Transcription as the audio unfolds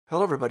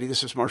Hello, everybody.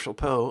 This is Marshall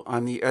Poe.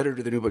 I'm the editor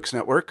of the New Books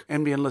Network.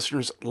 NBN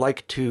listeners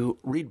like to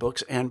read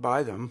books and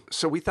buy them.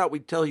 So we thought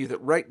we'd tell you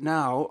that right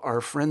now, our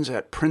friends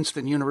at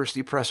Princeton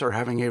University Press are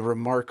having a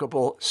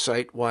remarkable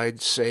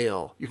site-wide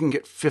sale. You can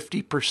get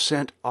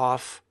 50%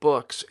 off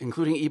books,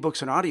 including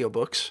ebooks and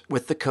audiobooks,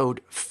 with the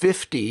code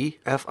 50,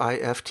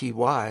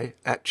 F-I-F-T-Y,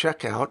 at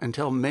checkout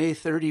until May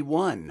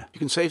 31. You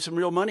can save some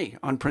real money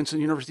on Princeton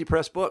University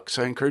Press books.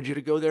 I encourage you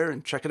to go there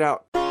and check it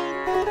out.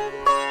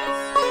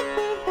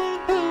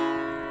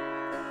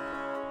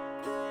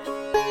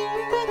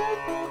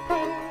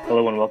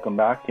 Hello and welcome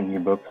back to New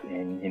Books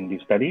in Hindu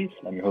Studies.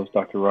 I'm your host,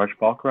 Dr. Raj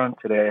Balkaran.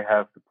 Today I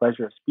have the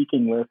pleasure of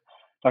speaking with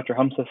Dr.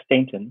 Hamza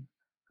Stainton,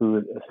 who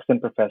is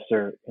assistant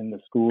professor in the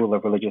School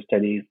of Religious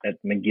Studies at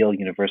McGill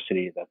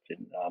University, that's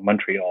in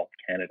Montreal,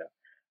 Canada.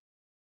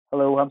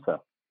 Hello, Hamza.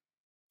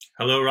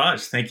 Hello,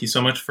 Raj. Thank you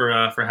so much for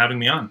having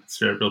me on.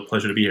 It's a real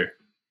pleasure to be here.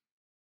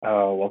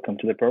 Welcome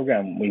to the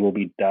program. We will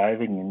be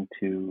diving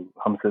into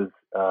Hamza's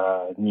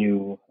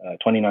new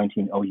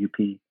 2019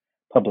 OUP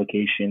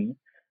publication,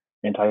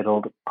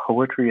 entitled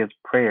Poetry as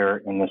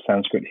Prayer in the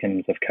Sanskrit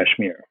Hymns of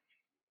Kashmir.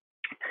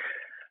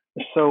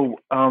 So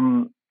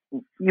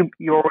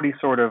you already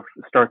sort of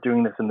start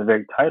doing this in the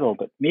very title,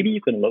 but maybe you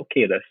can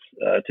locate us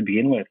to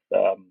begin with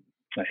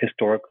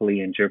historically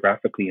and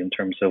geographically in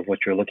terms of what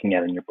you're looking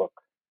at in your book.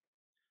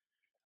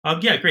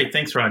 Yeah, great.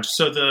 Thanks, Raj.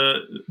 So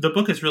the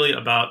book is really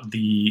about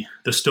the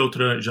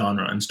stotra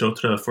genre. And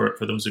stotra,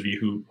 for those of you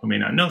who may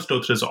not know,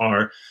 stotras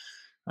are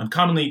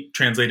commonly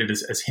translated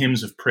as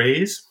hymns of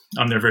praise.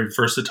 They're very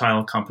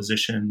versatile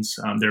compositions.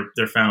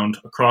 They're found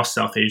across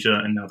South Asia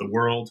and now the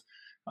world,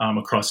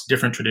 across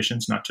different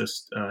traditions, not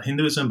just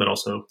Hinduism, but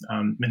also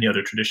many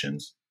other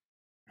traditions.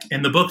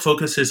 And the book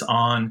focuses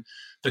on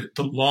the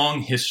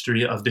long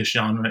history of this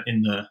genre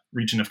in the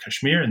region of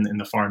Kashmir, in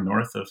the far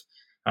north of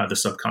the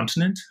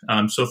subcontinent.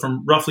 So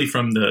roughly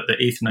from the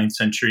 8th, 9th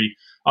century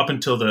up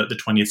until the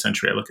 20th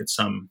century, I look at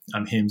some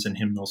hymns and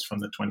hymnals from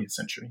the 20th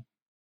century.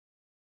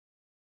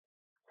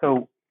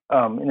 So,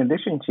 in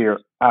addition to your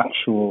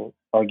actual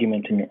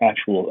argument and your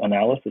actual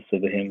analysis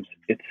of the hymns,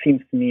 it seems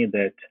to me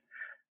that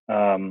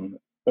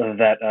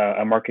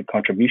a market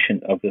contribution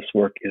of this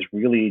work is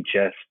really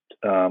just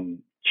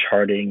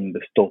charting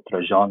the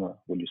stotra genre,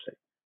 would you say?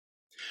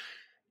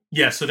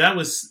 Yeah, so that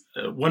was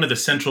one of the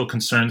central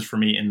concerns for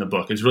me in the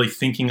book, is really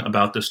thinking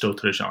about the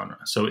stotra genre.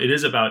 So it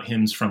is about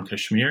hymns from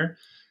Kashmir,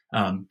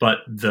 but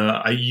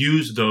I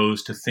use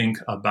those to think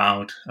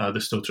about the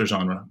stotra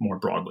genre more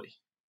broadly.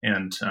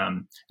 And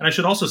I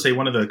should also say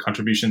one of the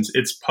contributions,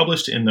 it's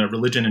published in the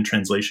Religion and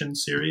Translation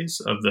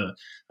series of the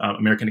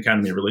American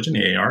Academy of Religion,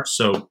 the AAR.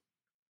 So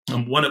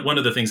one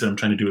of the things that I'm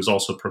trying to do is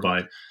also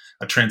provide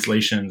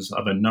translations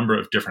of a number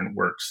of different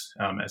works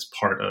as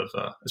part of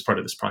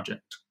this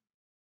project.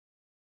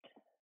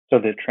 So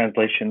the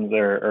translations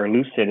are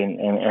lucid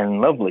and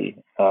lovely,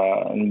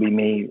 and we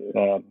may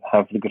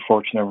have the good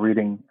fortune of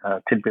reading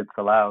tidbits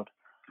aloud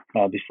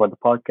before the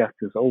podcast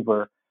is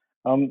over.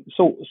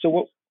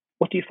 So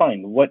what do you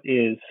find?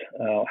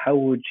 How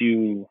would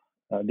you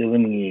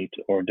delineate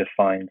or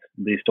define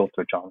the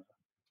stotra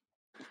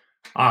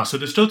genre? So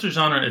the stotra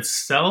genre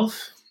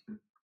itself.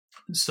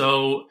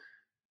 So,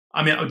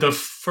 I mean, the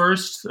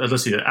first,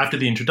 let's see, after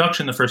the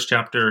introduction, the first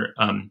chapter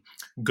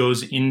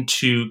goes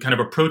into, kind of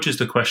approaches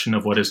the question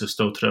of what is a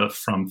stotra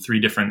from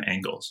three different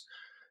angles.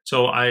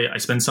 So I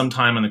spend some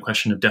time on the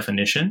question of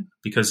definition,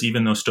 because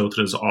even though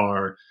stotras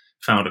are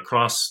found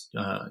across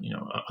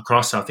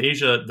South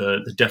Asia,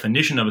 the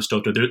definition of a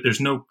stotra, there's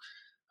no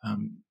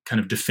kind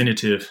of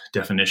definitive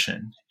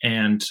definition.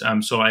 And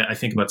so I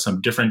think about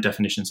some different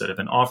definitions that have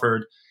been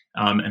offered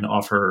and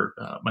offer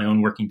my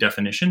own working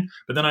definition.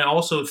 But then I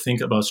also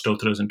think about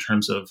stotras in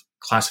terms of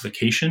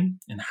classification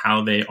and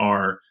how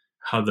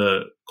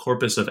the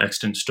corpus of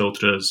extant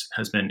stotras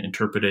has been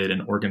interpreted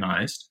and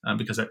organized,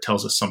 because that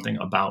tells us something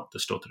about the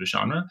stotra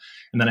genre.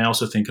 And then I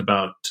also think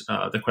about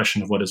the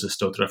question of what is a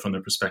stotra from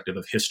the perspective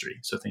of history.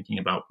 So thinking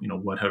about,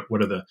 what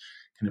are the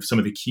kind of some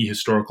of the key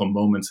historical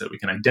moments that we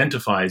can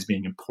identify as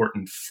being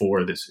important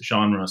for this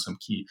genre, some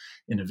key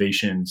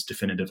innovations,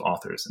 definitive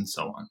authors, and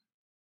so on.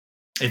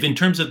 If in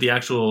terms of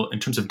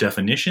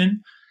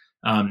definition,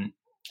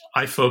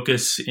 I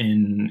focus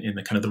in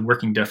the kind of the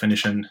working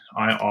definition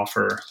I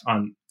offer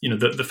on,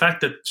 the fact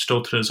that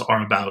stotras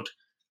are about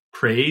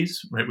praise,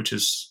 right, which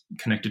is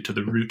connected to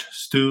the root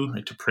stu,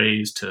 right, to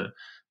praise, to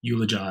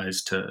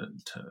eulogize, to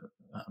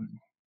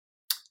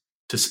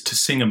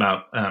sing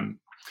about.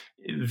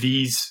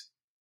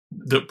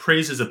 The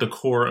praise is at the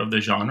core of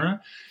the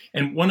genre.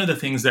 And one of the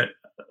things that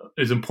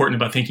is important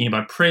about thinking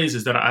about praise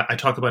is that I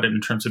talk about it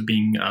in terms of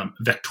being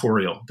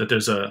vectorial, that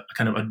there's a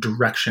kind of a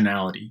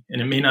directionality, and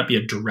it may not be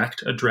a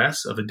direct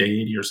address of a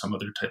deity or some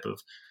other type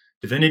of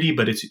divinity,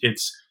 but it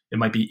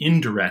might be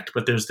indirect,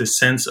 but there's this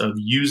sense of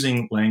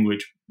using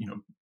language,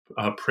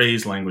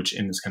 praise language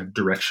in this kind of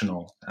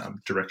directional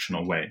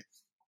way.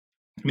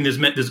 I mean,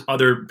 there's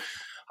other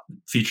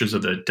features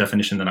of the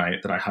definition that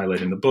I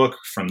highlight in the book,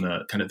 from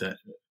the kind of the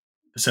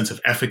sense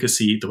of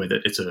efficacy, the way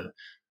that it's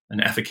an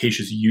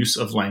efficacious use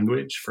of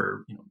language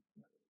for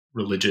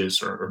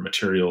religious or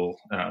material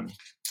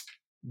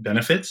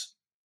benefits.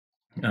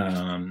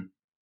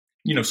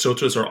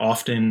 Stotras are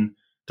often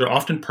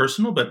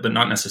personal, but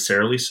not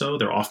necessarily so.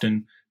 They're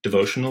often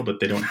devotional, but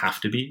they don't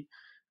have to be.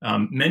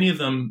 Many of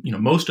them,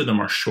 most of them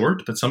are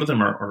short, but some of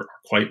them are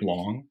quite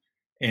long.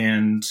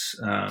 And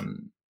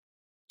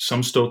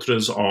some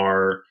stotras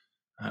are,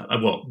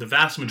 the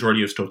vast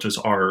majority of stotras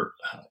are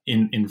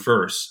in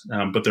verse,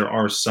 but there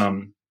are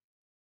some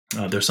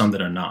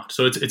that are not.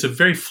 So it's a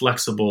very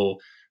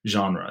flexible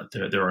genre.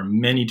 There are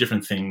many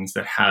different things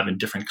that have in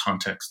different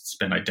contexts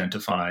been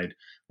identified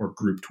or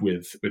grouped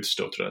with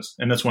stotras.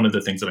 And that's one of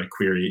the things that I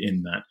query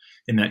in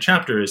that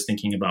chapter, is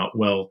thinking about,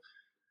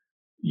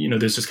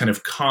 there's this kind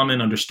of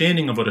common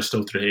understanding of what a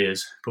stotra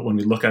is, but when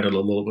we look at it a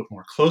little bit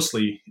more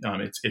closely,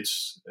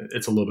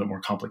 it's a little bit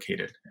more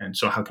complicated. And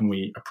so how can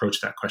we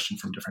approach that question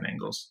from different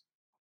angles?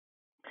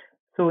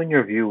 So in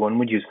your view, when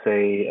would you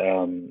say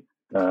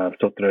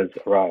stotras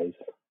arise?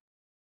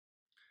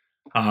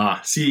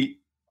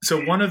 So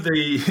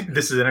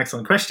this is an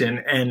excellent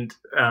question. And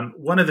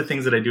one of the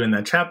things that I do in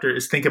that chapter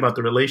is think about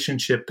the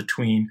relationship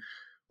between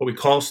what we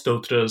call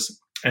stotras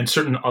and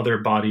certain other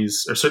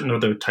bodies or certain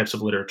other types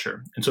of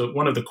literature. And so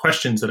one of the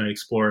questions that I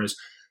explore is,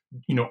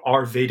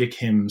 are Vedic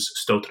hymns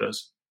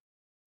stotras?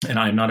 And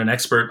I'm not an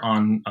expert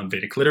on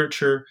Vedic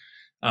literature,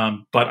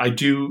 but I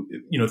do,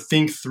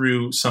 think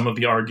through some of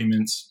the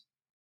arguments.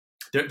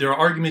 There are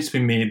arguments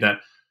being made that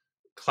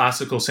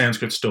classical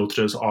Sanskrit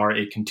stotras are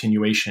a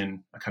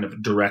continuation, a kind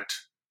of direct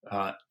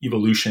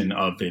evolution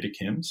of Vedic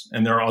hymns.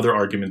 And there are other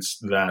arguments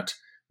that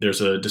there's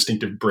a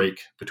distinctive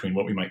break between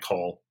what we might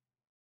call,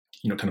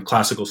 kind of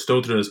classical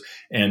stotras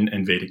and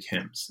Vedic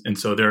hymns. And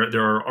so there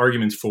are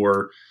arguments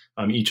for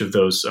each of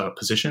those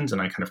positions,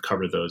 and I kind of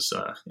cover those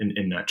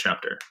in that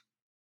chapter.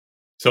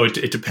 So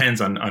it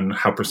depends on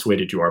how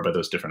persuaded you are by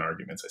those different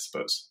arguments, I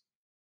suppose.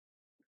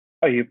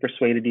 Are you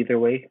persuaded either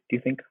way, do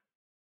you think?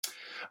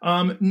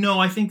 No,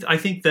 I think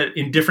that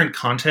in different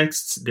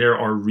contexts, there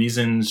are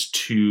reasons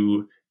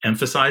to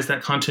emphasize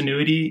that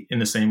continuity in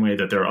the same way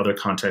that there are other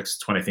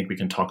contexts when I think we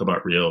can talk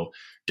about real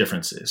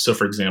differences. So,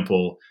 for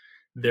example,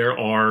 there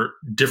are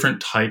different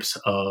types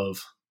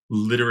of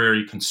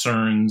literary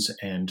concerns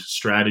and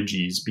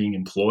strategies being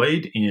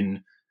employed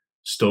in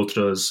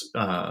stotras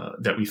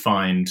that we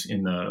find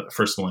in the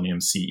first millennium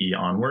CE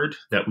onward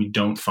that we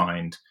don't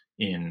find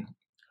in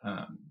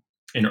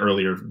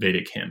earlier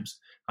Vedic hymns.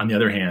 On the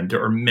other hand,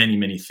 there are many,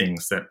 many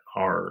things that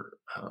are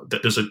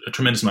that there's a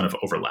tremendous amount of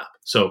overlap.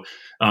 So,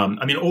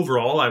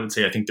 overall, I would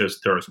say I think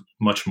there is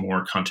much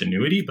more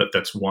continuity, but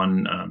that's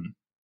one.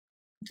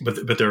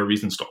 But there are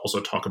reasons to also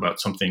talk about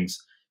some things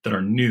that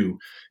are new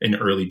in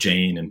early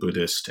Jain and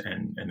Buddhist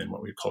and then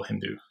what we call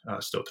Hindu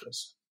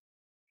stotras.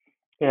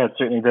 Yeah, it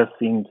certainly does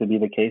seem to be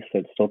the case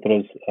that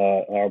stotras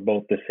are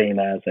both the same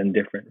as and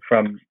different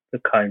from the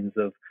kinds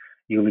of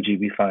eulogy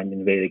we find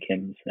in Vedic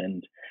hymns,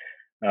 and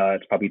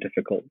it's probably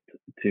difficult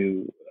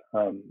to,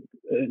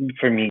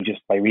 for me, just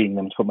by reading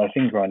them, to put my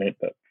finger on it.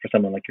 But for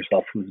someone like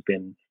yourself who's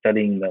been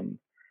studying them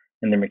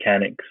and their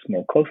mechanics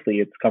more closely,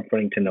 it's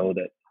comforting to know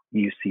that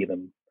you see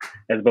them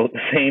as both the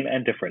same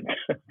and different.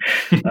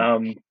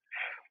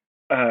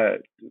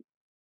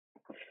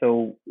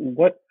 So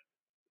what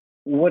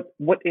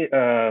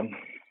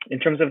in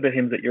terms of the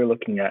hymns that you're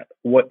looking at,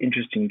 what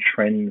interesting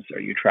trends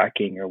are you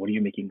tracking, or what are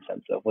you making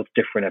sense of? What's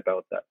different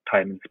about that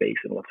time and space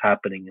and what's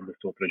happening in the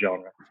stotra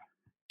genre?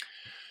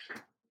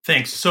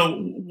 Thanks.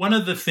 So one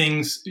of the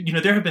things,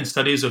 there have been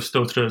studies of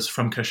stotras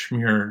from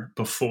Kashmir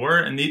before,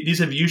 and these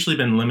have usually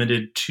been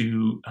limited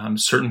to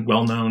certain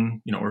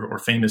well-known, or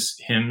famous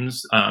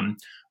hymns,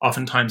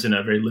 oftentimes in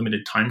a very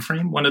limited time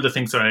frame. One of the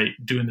things that I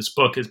do in this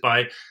book is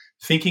by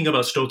thinking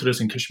about stotras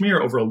in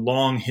Kashmir over a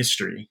long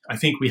history. I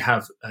think we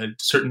have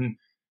certain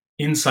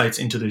insights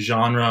into the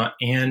genre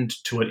and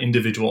to what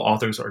individual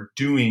authors are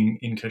doing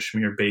in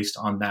Kashmir based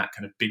on that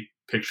kind of big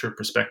picture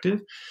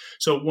perspective.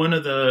 So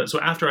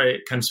after I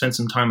kind of spent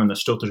some time on the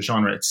stotra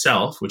genre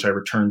itself, which I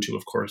return to,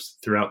 of course,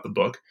 throughout the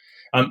book,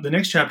 the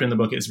next chapter in the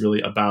book is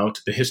really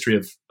about the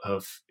history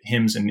of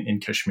hymns in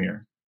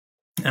Kashmir.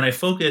 And I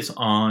focus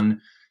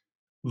on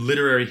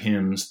literary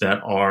hymns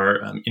that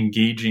are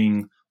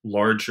engaging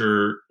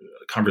larger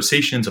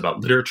conversations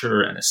about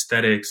literature and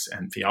aesthetics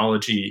and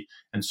theology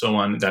and so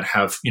on, that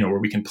have, where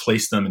we can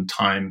place them in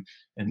time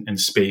and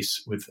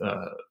space with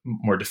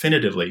more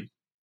definitively.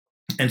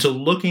 And so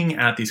looking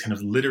at these kind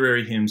of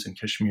literary hymns in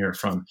Kashmir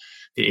from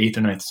the 8th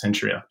or 9th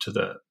century up to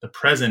the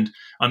present,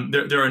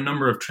 there are a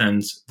number of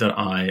trends that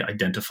I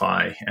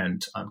identify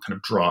and kind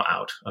of draw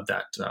out of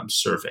that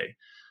survey.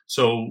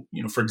 So,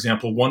 for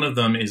example, one of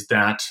them is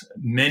that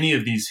many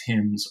of these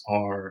hymns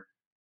are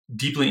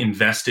deeply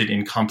invested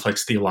in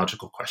complex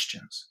theological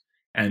questions.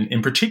 And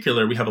in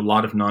particular, we have a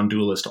lot of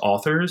non-dualist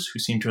authors who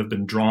seem to have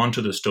been drawn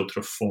to the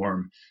stotra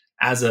form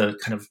as a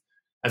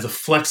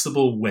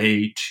flexible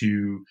way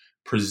to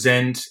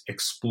present,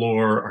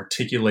 explore,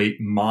 articulate,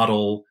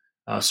 model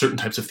certain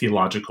types of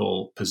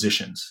theological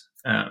positions.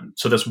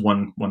 So that's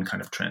one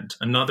kind of trend.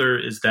 Another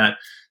is that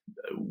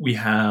we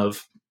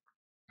have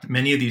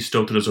many of these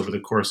stotras over the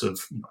course of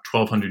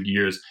 1,200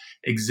 years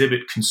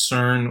exhibit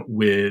concern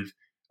with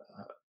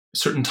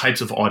certain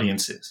types of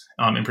audiences.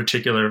 In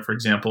particular, for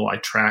example, I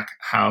track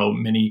how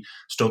many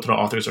stotra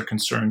authors are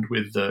concerned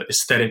with the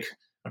aesthetic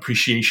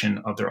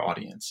appreciation of their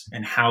audience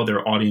and how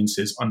their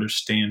audiences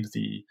understand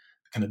the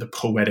kind of the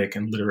poetic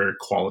and literary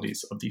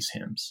qualities of these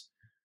hymns.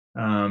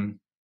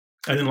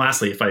 And then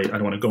lastly, if I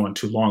don't want to go on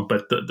too long,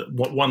 but the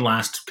one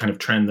last kind of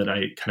trend that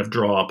I kind of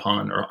draw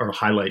upon or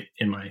highlight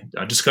in my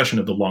discussion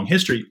of the long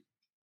history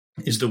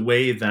is the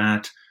way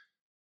that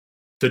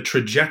the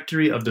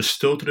trajectory of the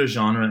stotra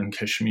genre in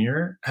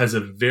Kashmir has a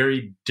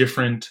very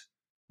different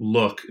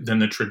look than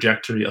the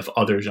trajectory of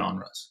other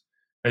genres.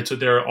 Right? So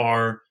there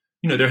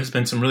has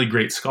been some really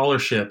great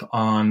scholarship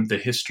on the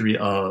history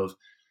of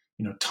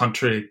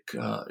tantric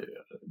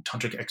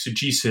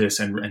exegesis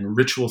and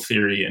ritual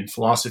theory and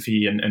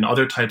philosophy and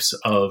other types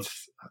of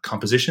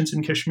compositions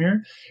in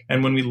Kashmir.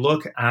 And when we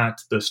look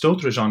at the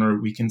stotra genre,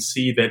 we can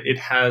see that it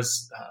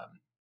has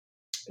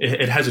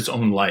its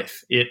own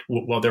life.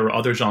 While there were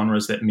other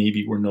genres that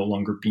maybe were no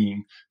longer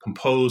being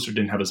composed or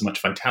didn't have as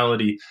much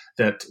vitality,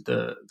 that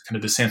the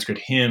Sanskrit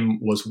hymn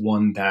was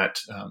one that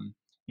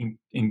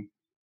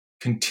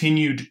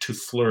continued to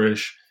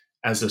flourish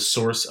as a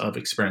source of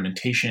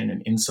experimentation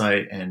and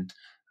insight and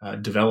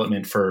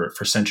development for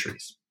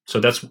centuries.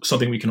 So that's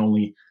something we can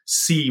only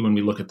see when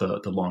we look at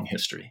the long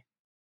history.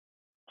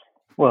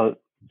 Well, it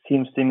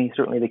seems to me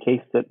certainly the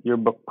case that your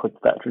book puts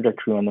that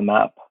trajectory on the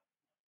map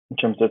in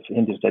terms of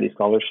Hindu study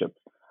scholarship.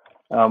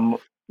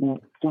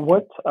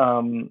 What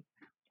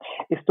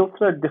is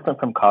stotra different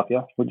from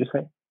kavya, would you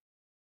say?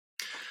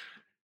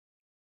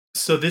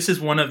 So this is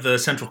one of the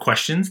central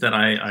questions that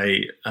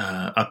I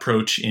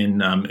approach in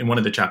one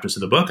of the chapters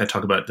of the book. I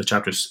talk about the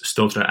chapter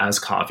stotra as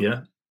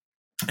kavya,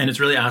 and it's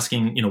really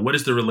asking, what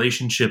is the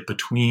relationship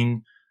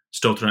between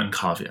stotra and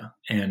kavya,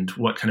 and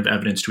what kind of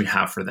evidence do we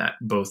have for that,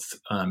 both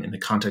in the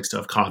context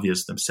of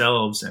kavyas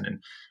themselves and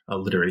in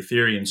literary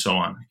theory and so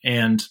on.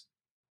 And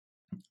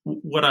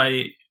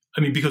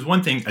because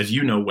one thing, as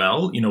you know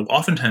well,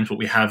 oftentimes what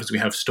we have is we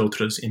have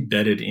stotras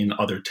embedded in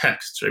other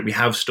texts, right? We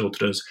have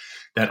stotras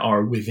that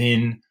are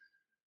within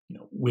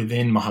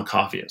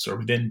Mahakavyas or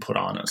within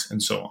Puranas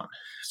and so on.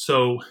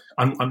 So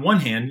on one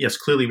hand, yes,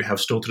 clearly we have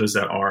stotras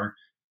that are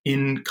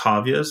in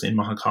kavyas, in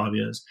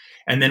Mahakavyas,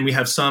 and then we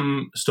have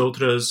some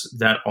stotras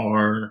that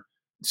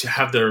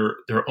have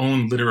their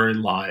own literary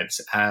lives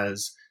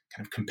as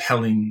kind of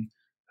compelling,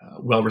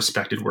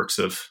 well-respected works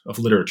of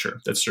literature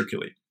that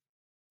circulate.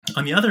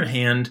 On the other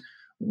hand,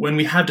 when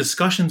we have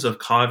discussions of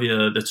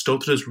kavya, the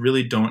stotras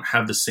really don't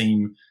have the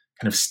same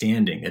kind of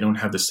standing. They don't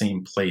have the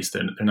same place.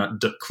 They're not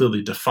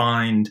clearly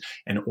defined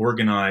and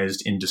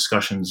organized in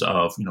discussions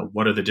of,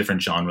 what are the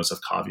different genres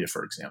of kavya,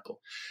 for example.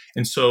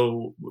 And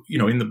so,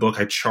 in the book,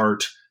 I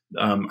chart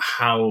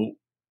how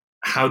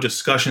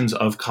discussions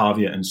of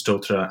kavya and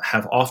stotra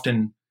have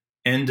often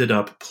ended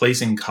up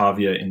placing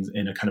kavya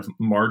in a kind of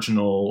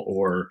marginal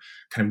or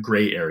kind of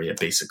gray area,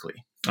 basically.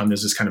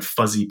 There's this kind of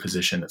fuzzy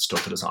position that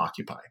stotras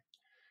occupy.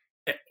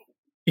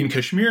 In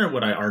Kashmir,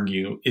 what I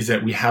argue is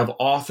that we have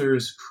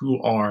authors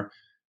who are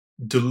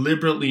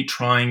deliberately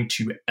trying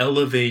to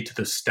elevate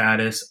the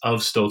status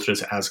of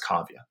stotras as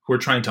kavya, who are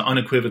trying to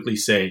unequivocally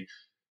say,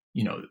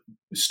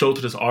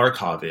 stotras are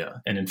kavya,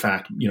 and in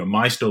fact,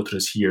 my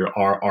stotras here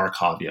are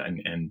kavya,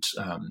 and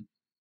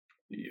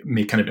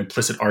make kind of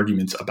implicit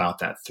arguments about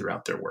that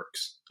throughout their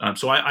works.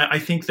 So I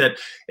think that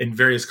in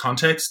various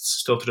contexts,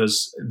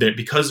 stotras, that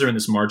because they're in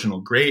this marginal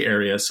gray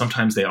area,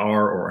 sometimes they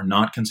are or are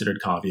not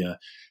considered kavya,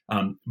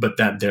 but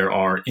that there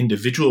are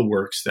individual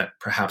works that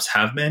perhaps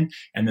have been,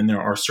 and then there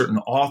are certain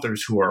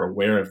authors who are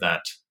aware of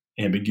that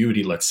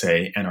ambiguity, let's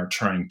say, and are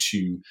trying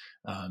to,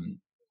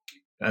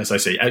 as I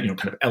say,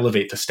 kind of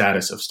elevate the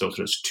status of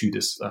stotras to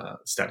this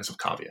status of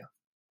kavya.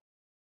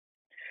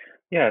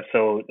 Yeah,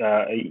 so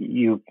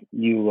you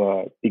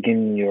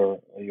begin your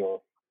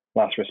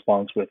last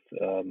response with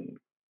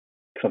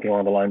something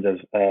along the lines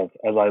as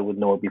I would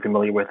know or be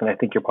familiar with, and I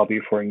think you're probably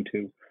referring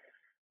to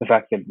the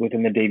fact that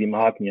within the Devi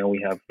Mahatmya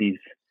we have these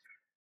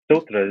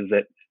stotras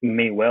that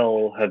may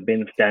well have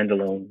been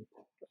standalone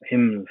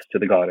hymns to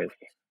the goddess,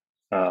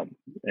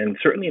 and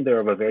certainly they're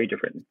of a very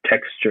different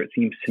texture. It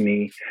seems to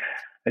me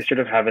I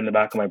sort of have in the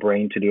back of my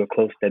brain to do a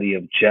close study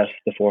of just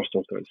the four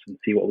stotras and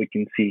see what we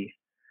can see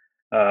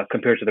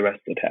compared to the rest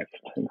of the text,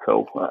 and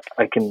so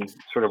I can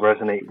sort of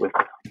resonate with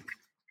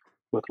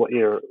what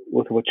you're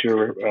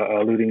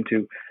alluding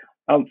to.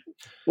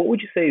 What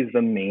would you say is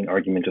the main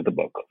argument of the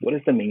book? What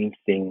is the main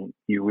thing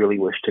you really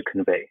wish to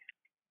convey?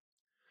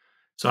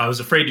 So I was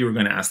afraid you were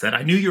going to ask that.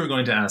 I knew you were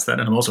going to ask that,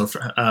 and I'm also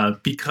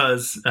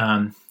because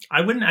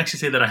I wouldn't actually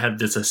say that I had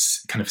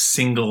this kind of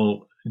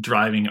single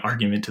driving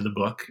argument to the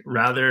book.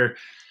 Rather,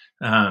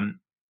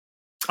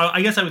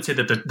 I guess I would say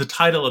that the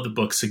title of the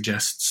book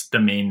suggests the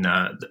main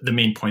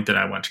point that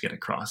I want to get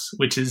across,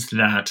 which is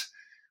that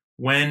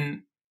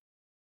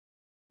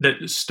that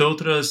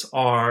stotras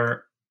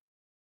are,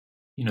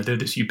 they're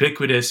this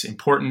ubiquitous,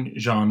 important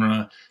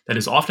genre that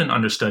is often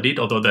understudied,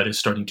 although that is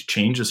starting to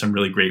change. There's some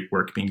really great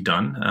work being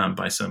done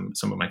by some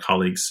of my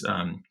colleagues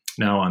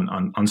now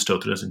on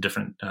stotras in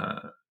different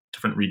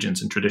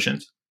regions and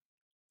traditions.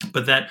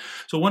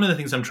 So one of the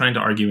things I'm trying to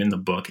argue in the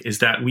book is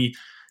that we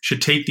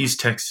should take these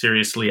texts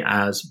seriously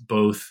as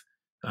both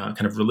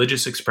kind of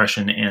religious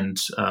expression and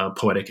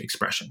poetic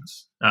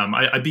expressions.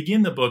 I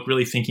begin the book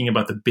really thinking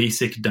about the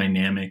basic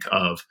dynamic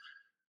of,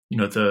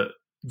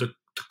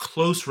 the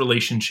close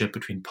relationship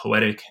between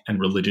poetic and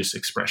religious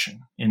expression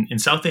in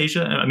South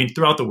Asia. I mean,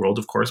 throughout the world,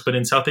 of course, but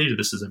in South Asia,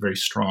 this is a very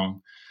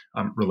strong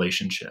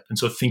relationship. And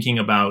so thinking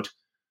about,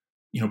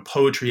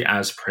 poetry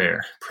as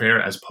prayer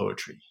as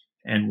poetry,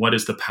 and what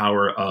is the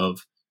power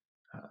of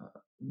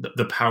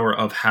the power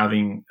of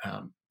having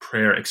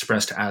prayer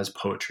expressed as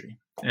poetry.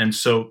 And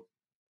so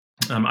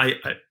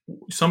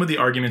some of the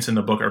arguments in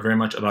the book are very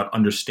much about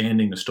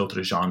understanding the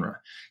stotra genre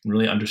and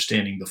really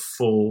understanding the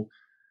full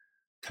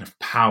kind of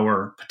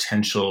power,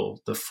 potential,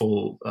 the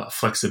full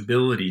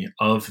flexibility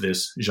of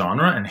this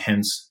genre, and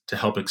hence to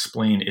help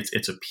explain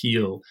its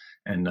appeal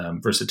and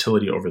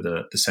versatility over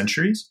the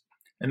centuries.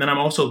 And then I'm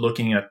also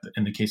looking at,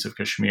 in the case of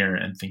Kashmir,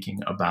 and thinking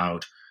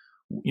about,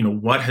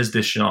 what has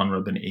this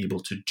genre been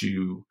able to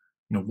do?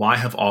 Why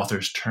have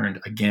authors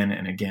turned again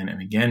and again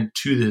and again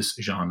to this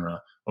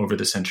genre over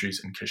the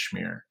centuries in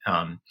Kashmir?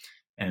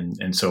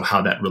 And so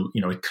how that,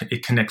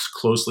 it connects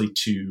closely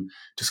to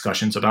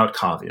discussions about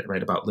kavya,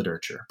 right, about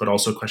literature, but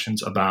also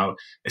questions about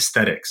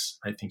aesthetics,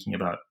 right, thinking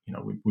about,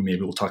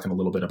 we will talk in a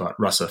little bit about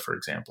rasa, for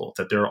example,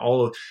 that there are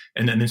all,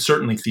 and then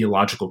certainly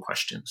theological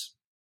questions.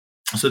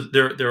 So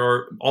there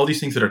are all these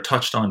things that are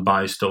touched on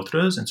by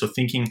stotras. And so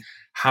thinking,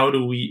 how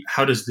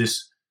does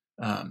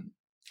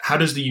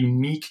the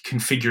unique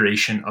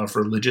configuration of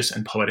religious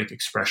and poetic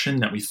expression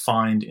that we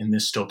find in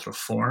this stotra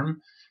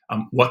form,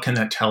 what can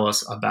that tell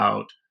us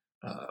about,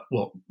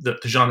 the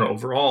genre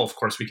overall? Of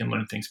course, we can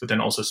learn things, but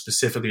then also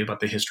specifically about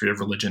the history of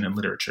religion and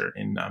literature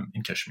in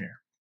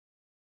Kashmir.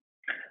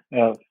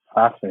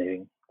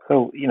 Fascinating.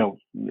 So,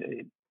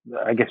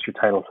 I guess your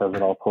title says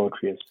it all,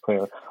 poetry is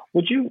prayer.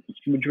 Would you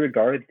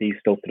regard these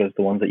stotras,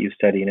 the ones that you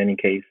study in any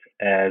case,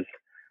 as,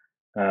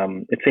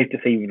 it's safe to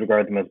say you would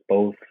regard them as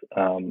both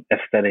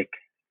aesthetic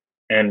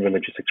and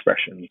religious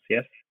expressions,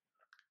 yes?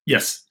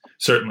 Yes,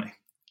 certainly.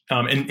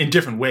 In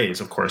different ways,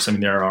 of course. I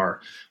mean, there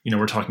are,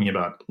 we're talking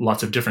about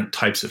lots of different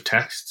types of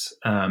texts.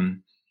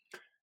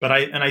 But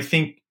I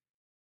think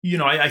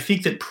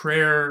that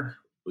prayer,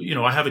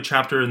 I have a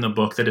chapter in the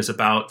book that is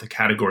about the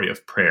category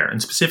of prayer,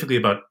 and specifically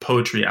about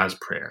poetry as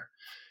prayer.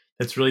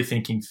 That's really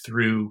thinking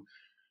through,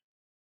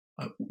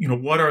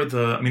 what are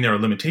there are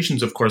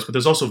limitations, of course, but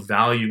there's also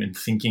value in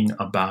thinking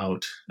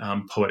about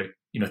poetic,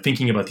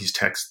 thinking about these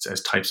texts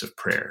as types of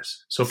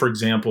prayers. So, for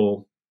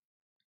example,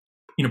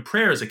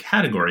 prayer as a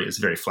category is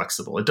very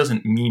flexible. It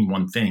doesn't mean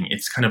one thing.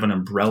 It's kind of an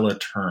umbrella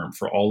term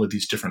for all of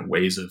these different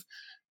ways of,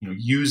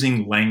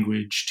 using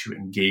language to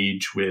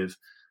engage with,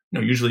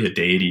 usually a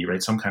deity,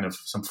 right? Some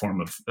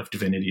form of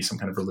divinity, some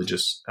kind of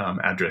religious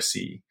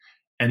addressee.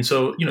 And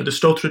so, the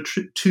stotra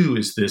too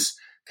is this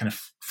kind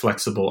of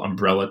flexible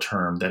umbrella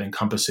term that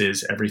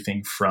encompasses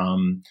everything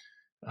from,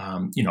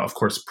 of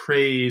course,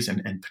 praise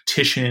and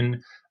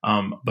petition,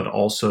 but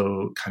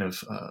also kind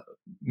of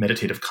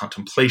meditative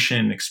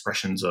contemplation,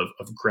 expressions of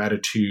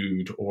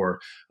gratitude, or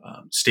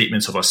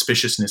statements of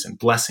auspiciousness and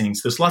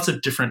blessings. There's lots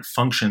of different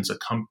functions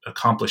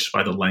accomplished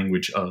by the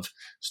language of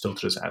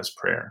stotras as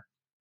prayer.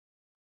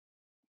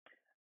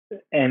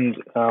 And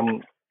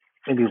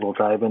maybe we'll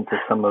dive into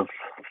some of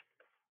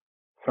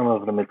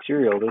the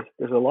material.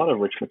 There's a lot of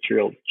rich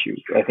material that you,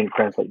 I think,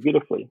 translate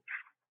beautifully.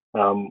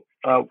 How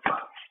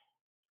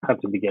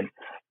to begin?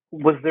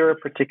 Was there a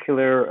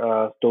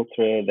particular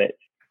stotra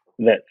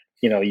that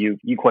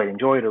you quite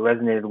enjoyed or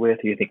resonated with,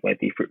 or you think might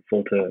be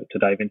fruitful to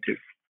dive into?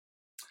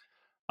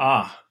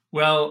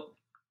 Well,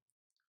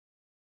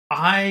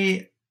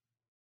 a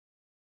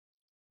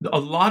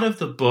lot of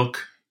the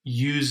book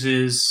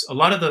uses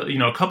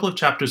a couple of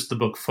chapters of the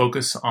book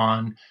focus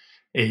on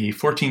a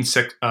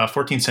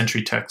 14th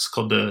century text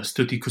called the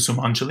Stuti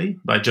Kusumanjali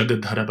by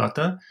Jagadhara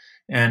Bhatta.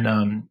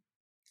 And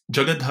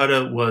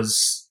Jagadhara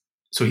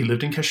he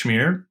lived in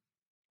Kashmir,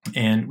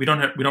 and we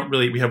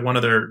have one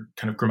other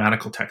kind of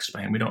grammatical text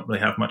by him. We don't really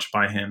have much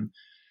by him.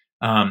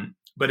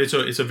 But it's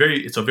a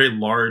very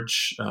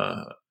large,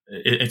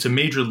 it's a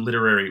major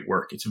literary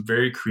work. It's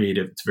very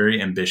creative. It's very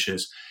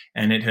ambitious,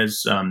 and it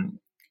has,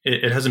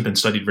 it hasn't been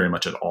studied very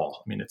much at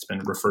all. I mean, it's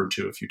been referred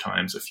to a few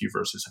times. A few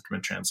verses have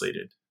been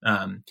translated.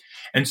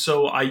 And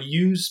so I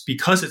use,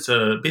 because it's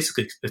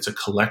a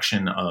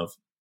collection of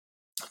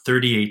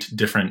 38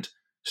 different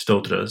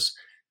stotras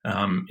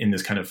in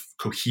this kind of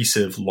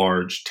cohesive,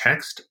 large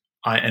text,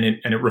 and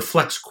it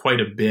reflects quite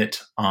a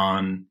bit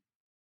on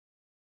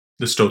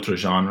the stotra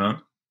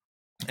genre.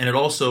 And it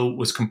also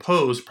was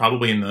composed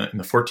probably in the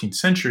 14th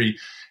century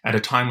at a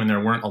time when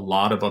there weren't a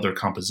lot of other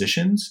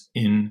compositions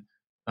in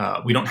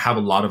we don't have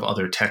a lot of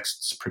other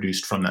texts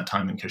produced from that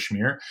time in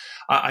Kashmir.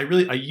 I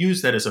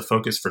use that as a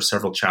focus for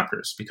several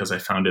chapters because I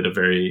found it a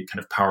very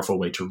kind of powerful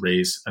way to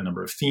raise a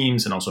number of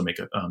themes and also make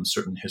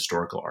certain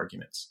historical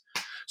arguments.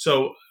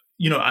 So,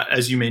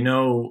 as you may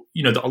know,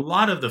 a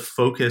lot of the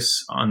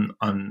focus on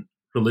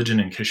religion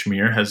in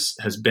Kashmir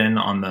has been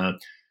on the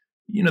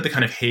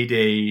kind of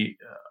heyday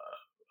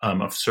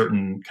of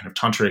certain kind of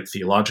tantric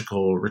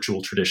theological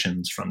ritual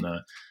traditions from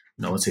the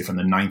let's say from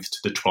the 9th to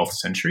the 12th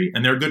century.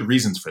 And there are good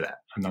reasons for that.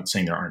 I'm not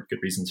saying there aren't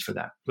good reasons for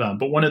that.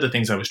 But one of the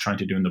things I was trying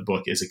to do in the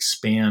book is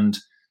expand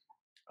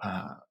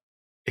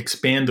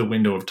the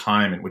window of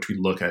time in which we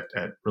look at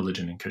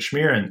religion in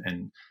Kashmir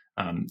and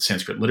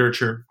Sanskrit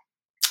literature.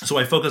 So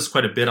I focused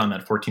quite a bit on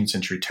that 14th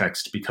century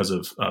text because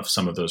of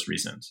some of those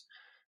reasons.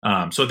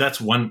 So that's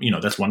one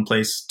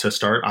place to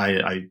start.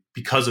 I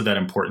because of that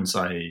importance,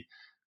 I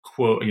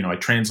quote, I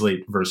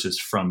translate verses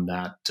from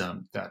that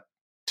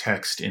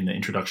text in the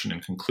introduction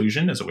and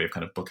conclusion as a way of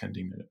kind of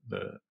bookending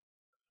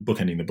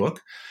the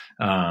book.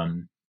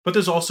 But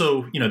there's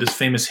also, this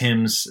famous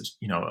hymns,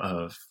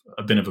 of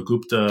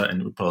Abhinavagupta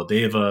and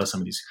Utpaladeva, some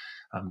of these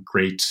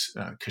great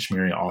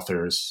Kashmiri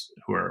authors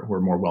who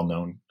are more well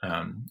known,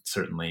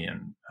 certainly.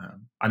 And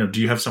I don't know, do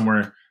you have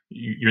somewhere?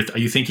 Are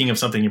you thinking of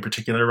something in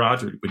particular,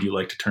 Raj? Would you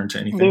like to turn to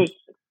anything?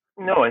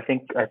 No, I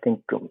think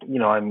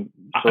I'm.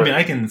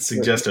 I can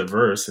suggest a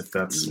verse if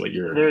that's what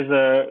you're.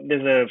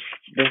 There's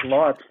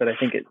lots, but I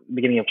think at the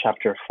beginning of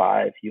chapter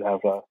 5, you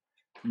have a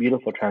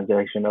beautiful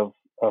translation of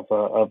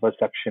a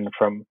section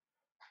from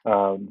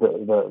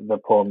the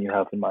poem you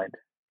have in mind.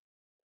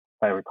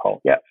 If I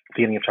recall, yeah,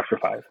 beginning of chapter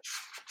 5. Do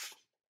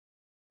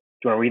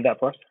you want to read that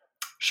for us?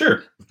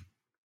 Sure.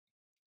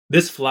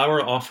 This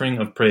flower offering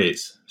of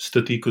praise,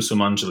 Stuti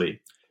Kusumanjali,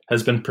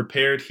 has been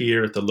prepared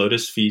here at the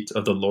lotus feet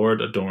of the Lord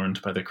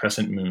adorned by the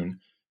crescent moon,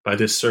 by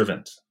this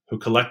servant, who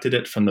collected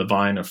it from the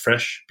vine of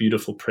fresh,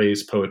 beautiful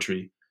praise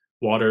poetry,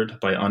 watered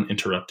by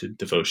uninterrupted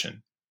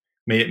devotion.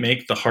 May it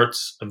make the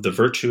hearts of the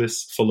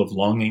virtuous full of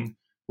longing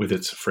with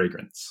its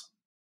fragrance.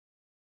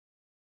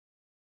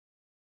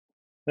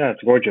 Yeah,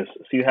 it's gorgeous.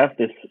 So you have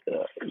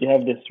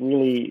this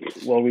really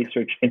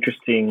well-researched,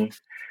 interesting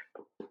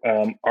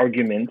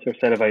argument or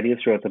set of ideas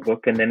throughout the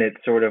book, and then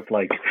it's sort of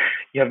like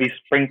you have these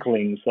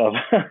sprinklings of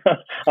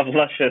of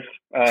luscious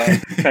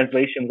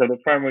translations of the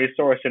primary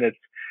source, and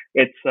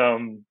it's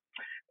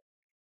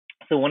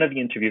so one of the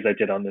interviews I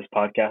did on this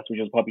podcast, which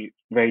was probably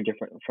very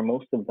different from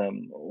most of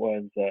them,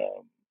 was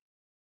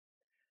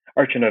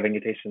Archana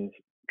Venkatesan's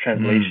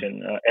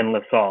translation,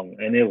 Endless Song,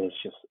 and it was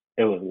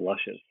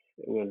luscious.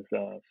 It was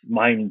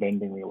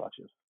mind-bendingly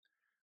luscious.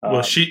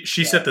 Well, she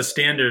set the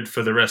standard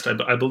for the rest.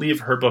 I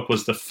believe her book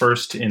was the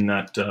first in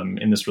that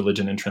in this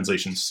Religion and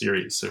Translation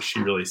series, so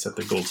she really set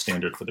the gold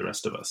standard for the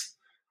rest of us.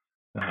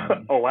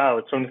 Oh wow,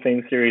 it's from the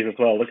same series as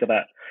well. Look at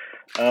that.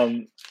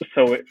 I'm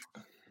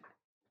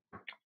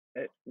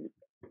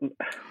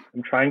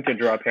trying to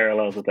draw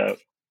parallels without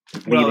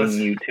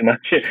leading you too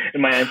much in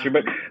my answer.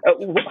 But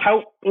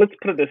let's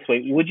put it this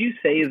way: would you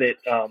say that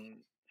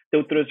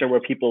stotras are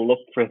where people look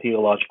for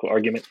theological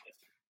arguments?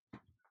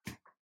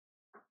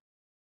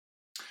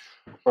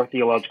 Or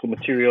theological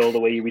material, the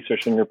way you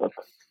research in your book?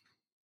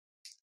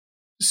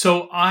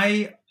 So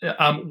in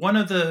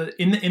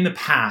the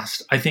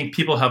past, I think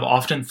people have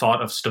often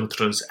thought of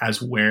stotras as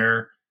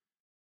where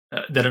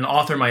that an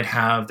author might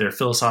have their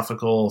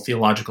philosophical,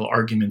 theological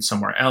arguments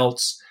somewhere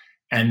else,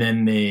 and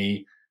then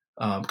they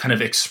kind of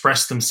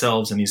express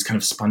themselves in these kind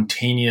of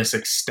spontaneous,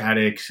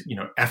 ecstatic,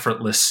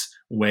 effortless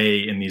way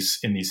in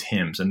these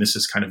hymns, and this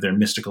is kind of their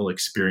mystical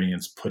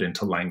experience put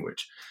into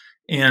language.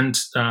 And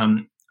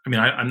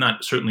I'm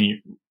not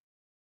certainly.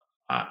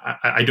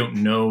 I don't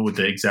know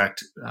the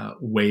exact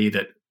way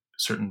that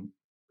certain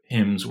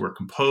hymns were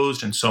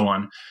composed and so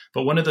on.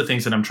 But one of the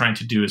things that I'm trying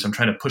to do is I'm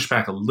trying to push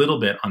back a little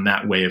bit on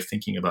that way of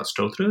thinking about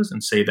stotras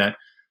and say that,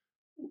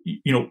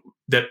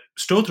 that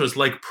stotras,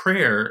 like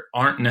prayer,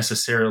 aren't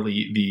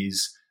necessarily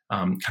these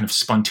kind of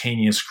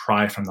spontaneous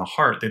cry from the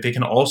heart. That they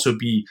can also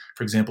be,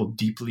 for example,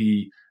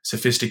 deeply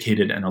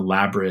sophisticated and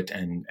elaborate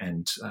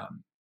and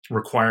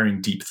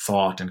requiring deep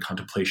thought and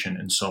contemplation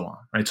and so on,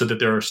 right? So that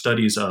there are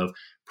studies of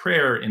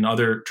prayer in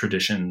other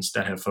traditions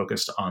that have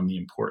focused on the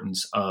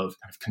importance of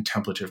kind of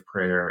contemplative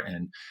prayer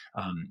and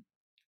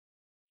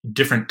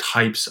different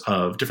types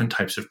of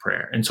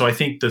prayer. And so I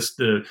think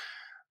the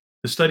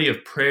study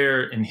of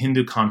prayer in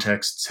Hindu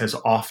contexts has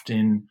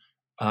often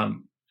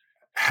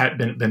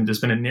there's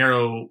been a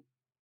narrow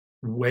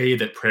way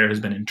that prayer has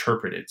been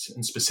interpreted,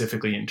 and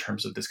specifically in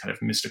terms of this kind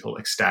of mystical,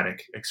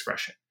 ecstatic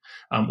expression,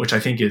 which I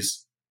think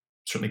is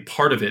certainly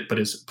part of it, but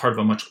is part of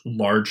a much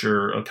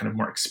larger, kind of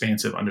more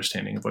expansive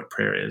understanding of what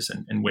prayer is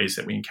and ways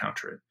that we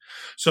encounter it.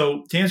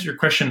 So to answer your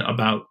question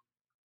about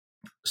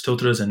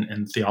stotras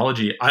and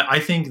theology, I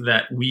think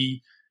that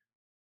we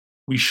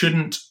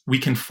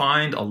can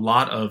find a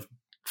lot of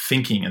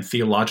thinking and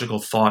theological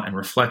thought and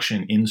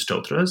reflection in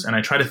stotras, and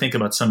I try to think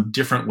about some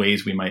different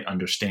ways we might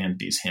understand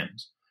these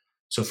hymns.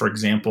 So for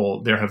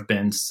example, there's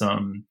been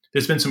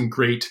some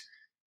great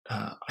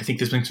I think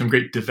there's been some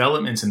great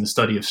developments in the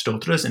study of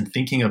stotras and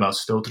thinking about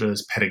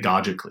stotras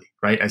pedagogically,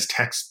 right, as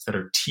texts that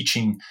are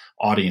teaching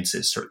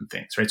audiences certain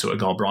things, right? So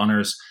Egal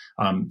Bronner's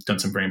done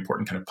some very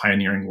important kind of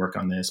pioneering work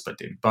on this, but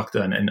David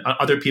Bukta and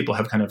other people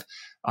have kind of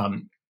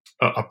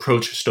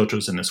approached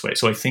stotras in this way.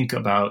 So I think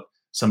about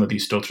some of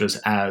these stotras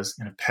as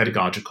kind of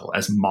pedagogical,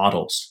 as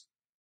models,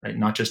 right?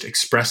 Not just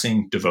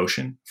expressing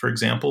devotion, for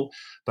example,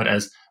 but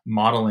as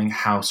modeling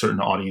how certain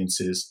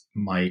audiences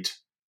might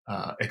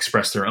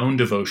express their own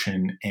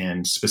devotion,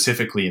 and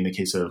specifically in the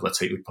case of, let's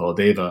say,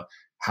 Utpaladeva,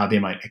 how they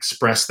might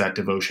express that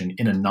devotion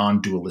in a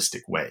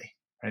non-dualistic way,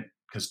 right?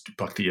 Because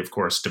bhakti, of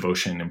course,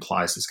 devotion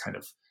implies this kind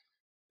of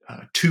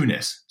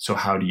two-ness. So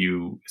how do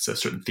you, it's a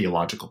certain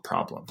theological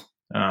problem.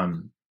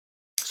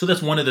 So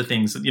that's one of the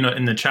things,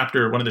 in the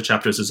chapter, one of the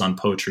chapters is on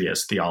poetry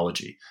as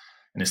theology,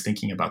 and is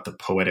thinking about the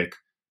poetic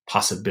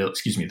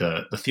possibility,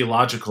 the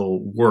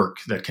theological work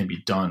that can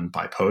be done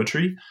by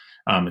poetry.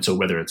 And so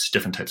whether it's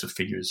different types of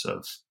figures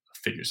of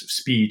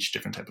speech,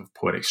 different type of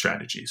poetic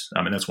strategies.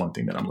 And that's one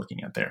thing that I'm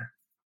looking at there.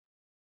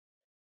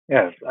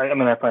 Yes, I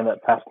find that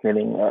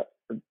fascinating.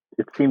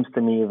 It seems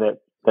to me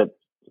that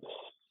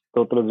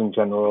stotras in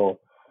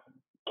general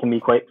can be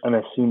quite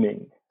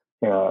unassuming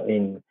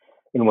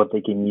in what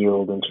they can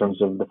yield in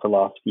terms of the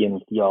philosophy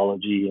and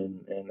theology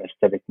and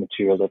aesthetic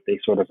material that they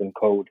sort of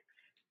encode,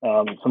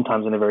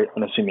 sometimes in a very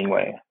unassuming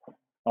way.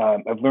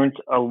 I've learned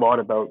a lot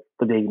about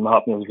the Devi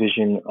Mahatmya's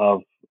vision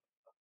of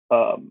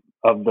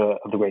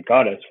the great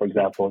goddess, for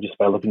example, just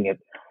by looking at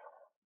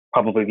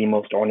probably the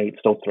most ornate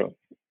stotra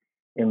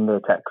in the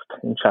text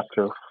in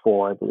chapter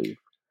 4, I believe.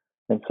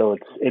 And so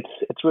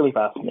it's really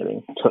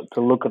fascinating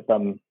to look at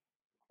them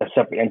as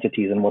separate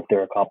entities and what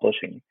they're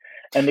accomplishing.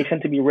 And they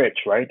tend to be rich,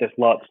 right? There's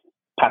lots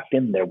packed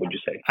in there, would you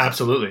say?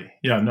 Absolutely.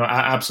 Yeah, no,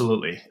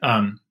 absolutely.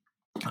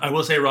 I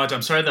will say, Raj,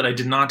 I'm sorry that I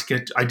did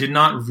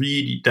not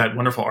read that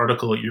wonderful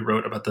article you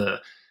wrote about the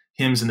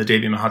hymns in the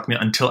Devi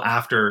Mahatmya until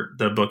after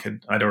the book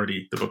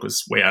the book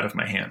was way out of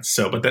my hands.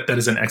 So, but that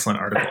is an excellent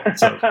article.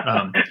 So,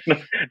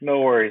 no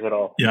worries at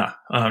all. Yeah,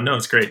 no,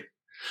 it's great.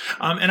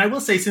 And I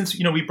will say, since,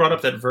 we brought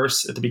up that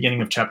verse at the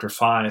beginning of chapter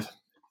 5,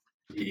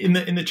 in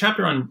the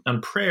chapter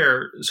on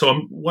prayer,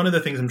 so one of the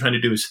things I'm trying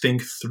to do is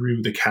think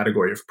through the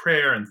category of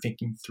prayer and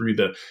thinking through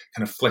the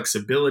kind of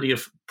flexibility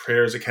of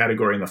prayer as a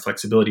category and the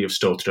flexibility of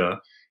stotra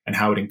and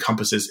how it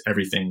encompasses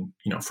everything,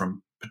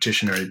 from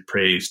petitionary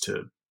praise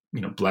to,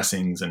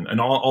 blessings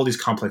and all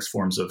these complex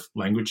forms of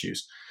language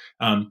use.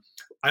 I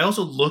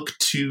also look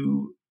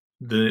to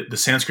the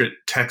Sanskrit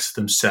texts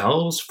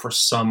themselves for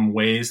some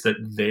ways that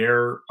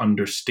they're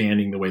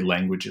understanding the way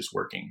language is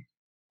working.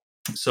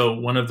 So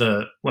one of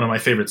my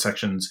favorite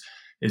sections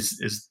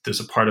is there's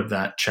a part of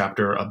that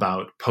chapter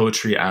about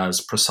poetry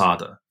as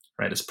prasada,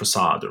 right? As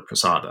prasad or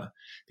prasada.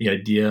 The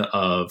idea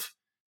of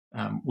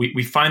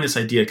we find this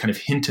idea kind of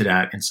hinted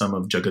at in some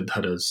of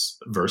Jagadhara's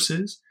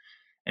verses,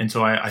 and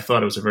so I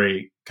thought it was a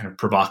very kind of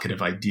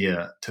provocative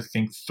idea to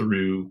think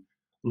through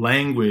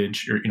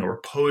language or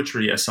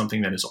poetry as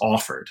something that is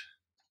offered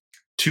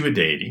to a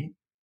deity,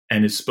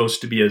 and is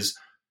supposed to be as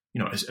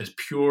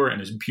pure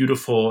and as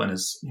beautiful and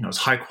as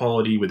high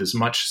quality with as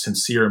much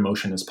sincere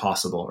emotion as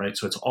possible, right?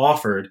 So it's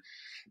offered,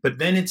 but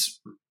then it's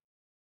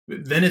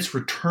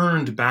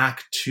returned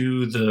back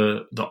to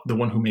the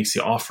one who makes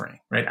the offering,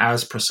 right?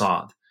 As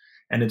prasad.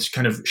 And it's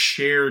kind of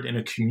shared in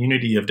a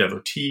community of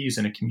devotees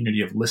and a community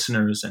of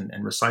listeners and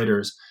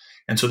reciters.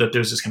 And so that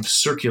there's this kind of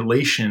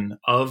circulation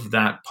of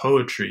that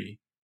poetry,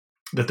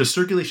 that the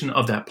circulation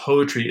of that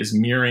poetry is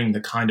mirroring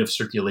the kind of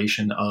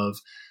circulation of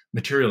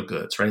material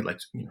goods, right? Like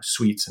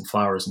sweets and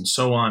flowers and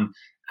so on,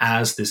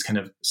 as this kind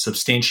of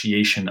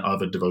substantiation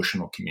of a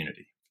devotional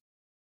community.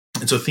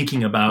 And so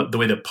thinking about the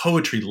way that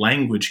poetry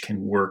language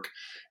can work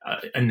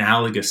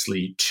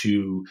analogously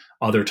to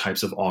other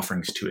types of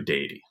offerings to a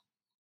deity.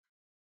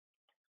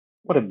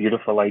 What a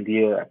beautiful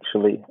idea,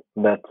 actually,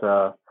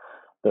 that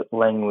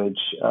language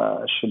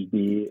should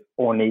be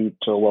ornate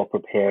or well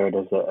prepared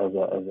as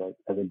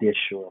a dish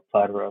or a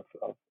platter of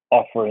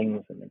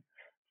offerings, and then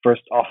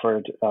first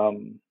offered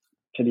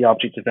to the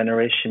object of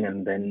veneration,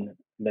 and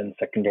then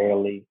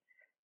secondarily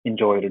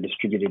enjoyed or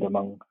distributed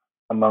among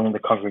the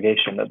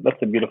congregation.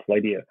 That's a beautiful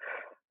idea.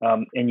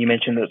 And you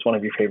mentioned that it's one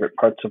of your favorite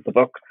parts of the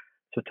book.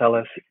 So tell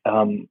us,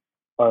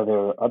 are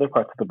there other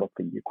parts of the book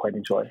that you quite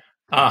enjoy?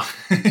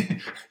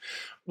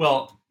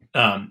 Well,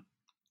 I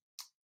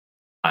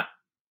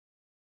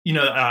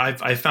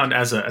found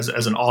as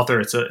an author,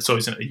 it's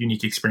always a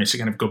unique experience to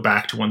kind of go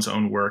back to one's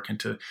own work and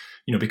to,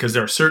 because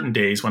there are certain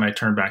days when I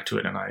turn back to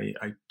it and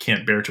I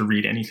can't bear to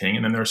read anything.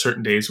 And then there are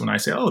certain days when I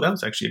say, oh, that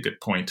was actually a good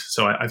point.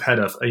 So I've had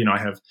I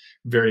have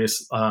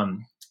various,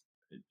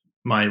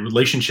 my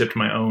relationship to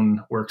my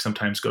own work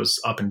sometimes goes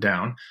up and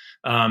down.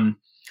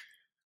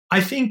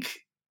 I think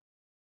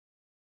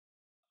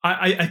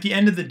at the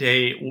end of the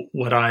day,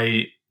 what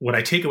I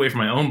take away from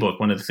my own book,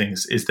 one of the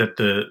things is that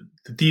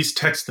these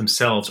texts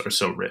themselves are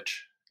so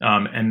rich,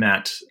 and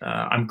that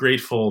I'm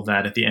grateful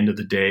that at the end of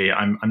the day,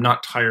 I'm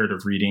not tired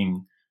of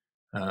reading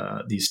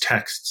these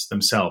texts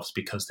themselves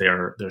because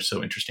they're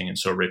so interesting and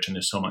so rich, and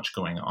there's so much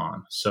going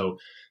on. So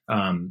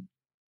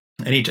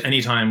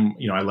anytime,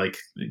 I like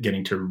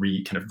getting to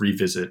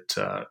revisit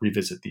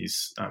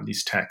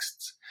these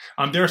texts.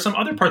 There are some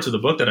other parts of the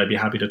book that I'd be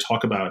happy to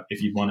talk about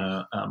if you want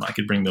to. I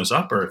could bring those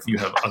up, or if you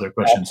have other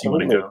questions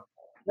Absolutely. you want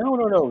to go.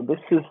 No. This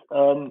is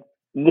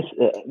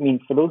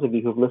for those of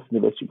you who've listened to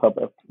this, you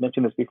probably have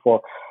mentioned this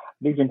before.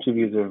 These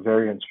interviews are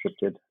very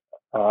unscripted.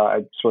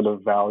 I sort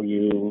of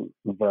value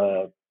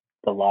the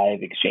live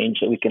exchange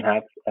that we can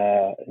have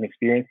and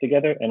experience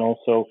together, and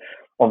also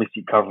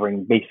obviously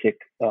covering basic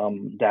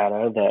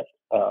data that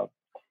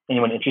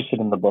anyone interested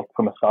in the book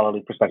from a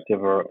scholarly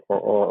perspective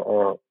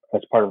or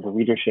as part of the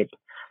readership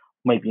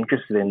might be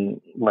interested in,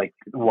 like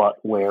what,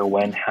 where,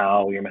 when,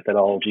 how, your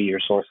methodology, your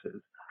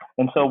sources.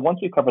 And so once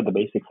we cover the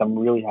basics, I'm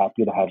really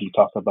happy to have you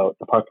talk about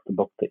the parts of the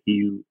book that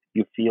you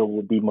feel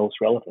would be most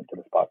relevant to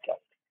this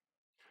podcast.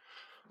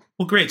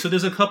 Well, great. So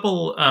there's a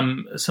couple,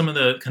 some of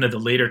the kind of the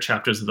later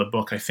chapters of the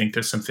book, I think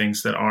there's some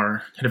things that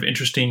are kind of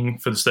interesting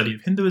for the study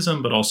of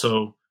Hinduism, but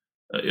also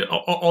a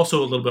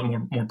little bit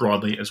more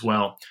broadly as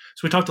well.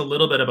 So we talked a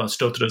little bit about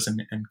stotras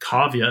and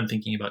kavya and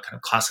thinking about kind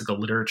of classical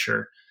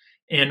literature.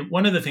 And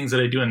one of the things that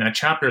I do in that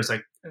chapter is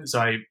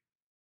I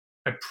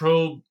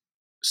probe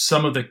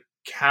some of the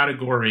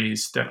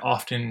categories that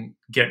often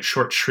get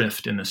short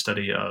shrift in the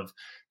study of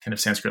kind of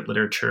Sanskrit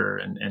literature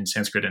and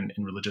Sanskrit in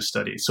religious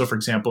studies. So for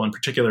example, in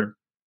particular,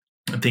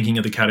 I'm thinking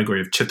of the category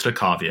of chitra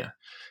kavya,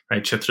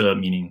 right? Chitra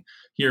meaning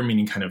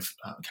kind of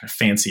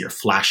fancy or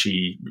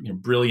flashy,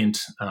 brilliant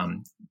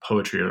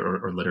poetry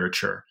or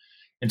literature.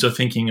 And so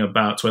so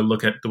I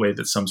look at the way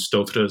that some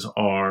stotras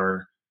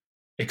are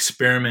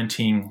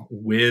experimenting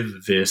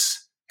with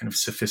this kind of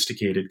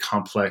sophisticated,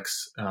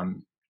 complex,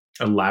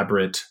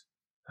 elaborate,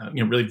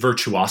 really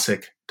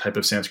virtuosic type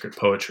of Sanskrit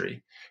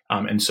poetry.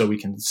 And so we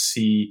can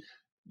see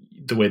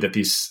the way that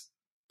these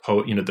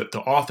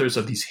the authors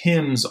of these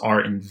hymns are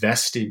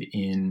invested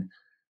in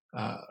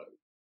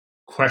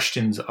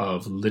questions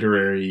of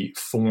literary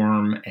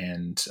form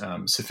and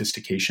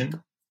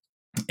sophistication.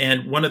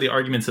 And one of the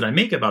arguments that I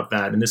make about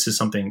that, and this is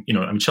something,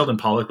 Sheldon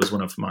Pollock was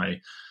one of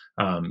my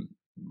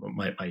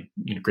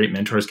great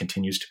mentors,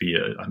 continues to be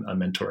a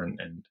mentor,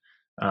 and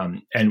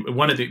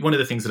one of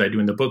the things that I do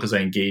in the book is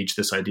I engage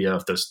this idea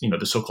of this,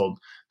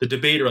 the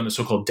debate around the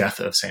so-called death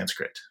of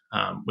Sanskrit,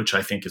 which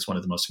I think is one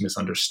of the most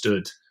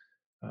misunderstood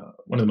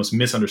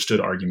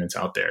arguments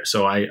out there.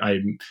 So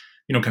I'm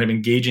kind of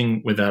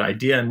engaging with that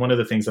idea. And one of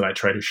the things that I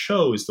try to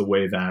show is the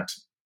way that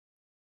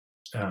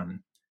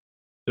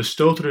the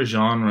stotra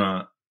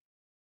genre,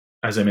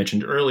 as I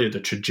mentioned earlier, the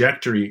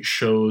trajectory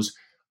shows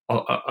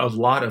a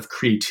lot of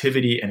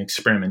creativity and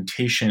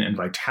experimentation and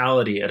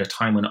vitality at a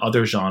time when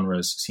other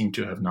genres seem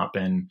to have not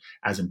been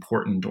as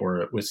important,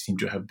 or seem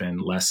to have been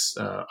less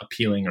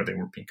appealing, or they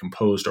weren't being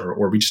composed,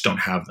 or we just don't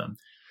have them.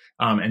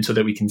 And so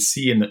that we can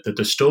see that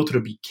the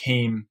stotra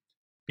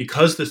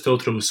because the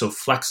stotra was so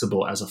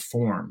flexible as a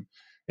form,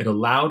 it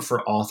allowed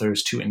for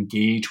authors to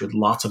engage with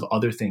lots of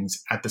other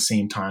things at the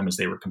same time as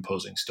they were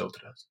composing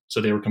stotras.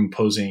 So they were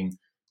composing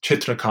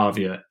chitra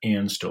kavya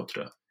and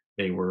stotra.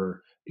 They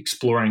were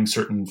exploring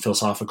certain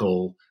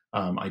philosophical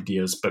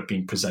ideas, but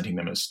presenting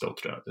them as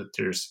stotra. That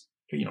there's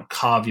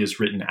kavyas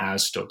written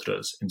as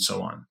stotras, and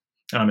so on.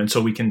 And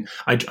so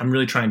I'm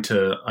really trying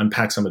to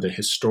unpack some of the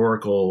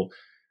historical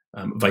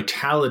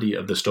vitality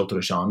of the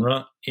stotra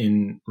genre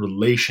in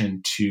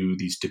relation to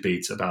these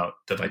debates about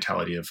the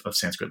vitality of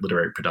Sanskrit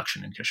literary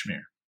production in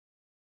Kashmir.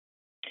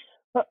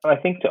 I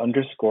think to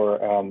underscore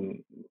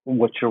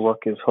what your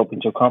work is hoping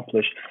to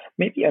accomplish,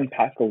 maybe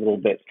unpack a little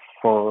bit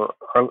for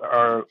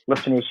our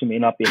listeners who may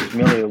not be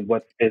familiar with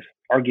what this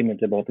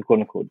argument about the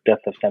quote-unquote death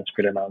of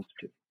Sanskrit amounts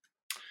to.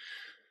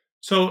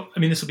 So,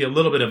 this will be a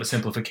little bit of a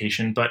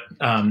simplification, but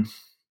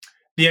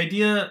the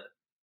idea,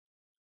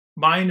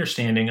 my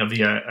understanding of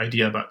the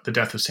idea about the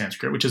death of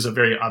Sanskrit, which is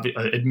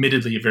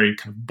admittedly a very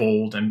kind of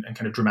bold and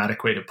kind of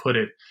dramatic way to put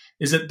it,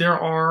 is that there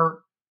are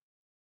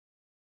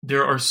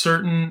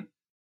certain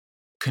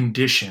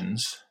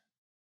conditions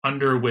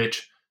under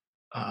which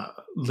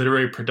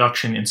literary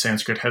production in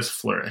Sanskrit has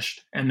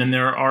flourished, and then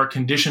there are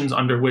conditions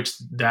under which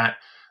that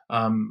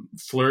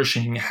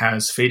flourishing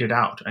has faded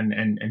out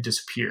and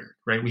disappeared.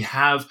 Right? We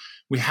have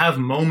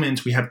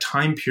moments, we have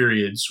time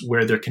periods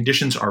where their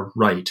conditions are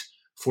right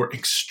for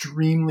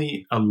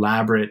extremely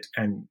elaborate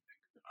and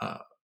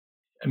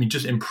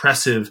just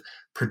impressive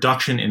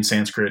production in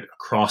Sanskrit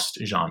across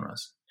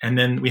genres, and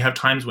then we have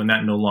times when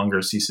that no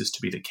longer ceases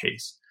to be the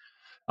case.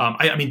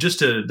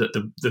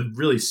 The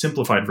really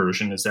simplified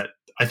version is that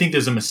I think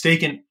there's a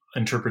mistaken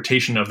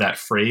interpretation of that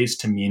phrase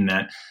to mean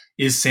that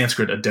is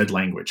Sanskrit a dead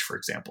language, for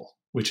example,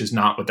 which is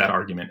not what that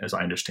argument, as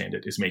I understand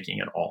it, is making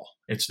at all.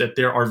 It's that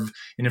there are,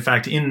 and in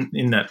fact, in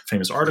that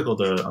famous article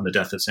on the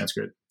death of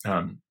Sanskrit,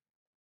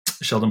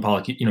 Sheldon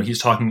Pollock, he's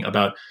talking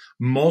about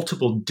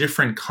multiple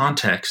different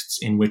contexts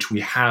in which we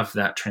have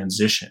that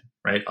transition,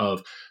 right,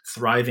 of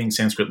thriving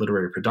Sanskrit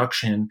literary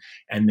production,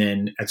 and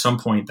then at some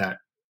point that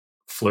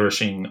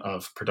flourishing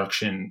of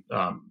production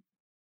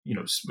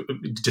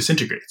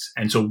disintegrates.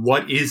 And so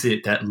what is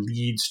it that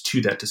leads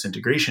to that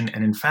disintegration?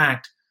 And in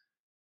fact,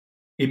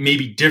 it may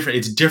be different.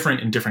 It's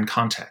different in different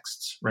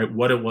contexts, right?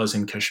 What it was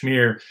in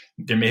Kashmir,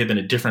 there may have been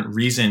a different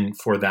reason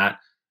for that,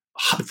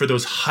 for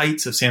those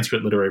heights of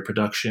Sanskrit literary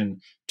production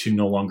to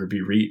no longer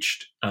be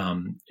reached.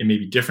 It may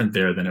be different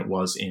there than it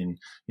was in,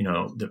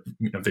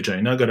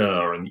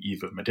 Vijayanagara or in the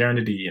eve of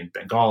modernity in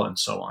Bengal and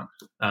so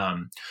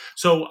on.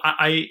 So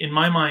I, in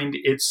my mind,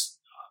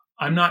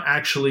 I'm not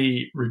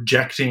actually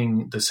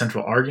rejecting the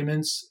central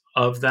arguments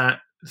of that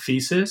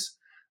thesis.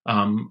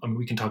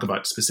 We can talk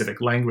about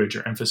specific language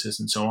or emphasis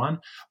and so on,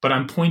 but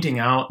I'm pointing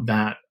out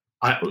that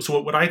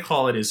what I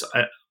call it is,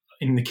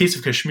 in the case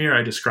of Kashmir,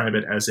 I describe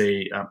it as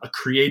a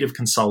creative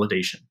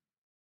consolidation.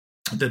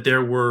 That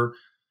there were,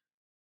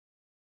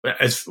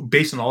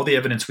 based on all the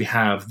evidence we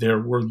have, there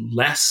were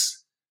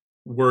less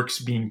works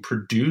being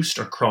produced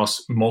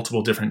across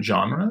multiple different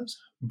genres.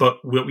 But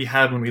what we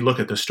have when we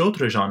look at the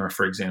Stotra genre,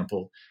 for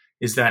example,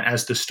 is that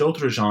as the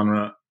Stotra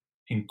genre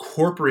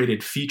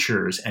incorporated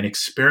features and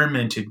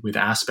experimented with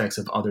aspects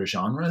of other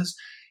genres,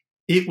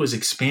 it was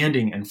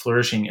expanding and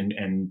flourishing,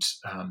 and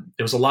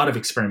there was a lot of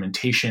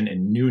experimentation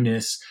and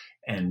newness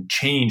and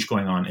change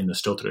going on in the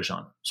Stotra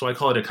genre. So I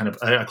call it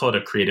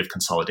a creative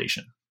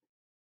consolidation.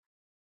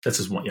 That's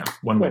just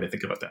one way to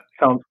think about that.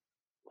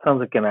 Sounds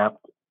like an apt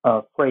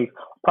phrase.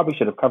 Probably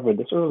should have covered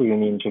this earlier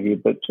in the interview,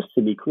 but just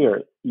to be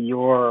clear,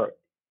 for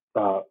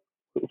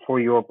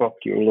your book,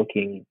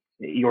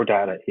 your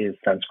data is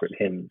Sanskrit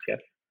hymns, yes?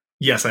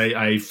 Yes,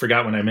 I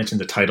forgot when I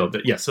mentioned the title,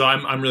 but yes, so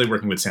I'm really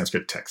working with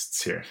Sanskrit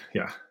texts here.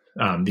 Yeah.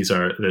 These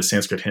are the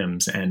Sanskrit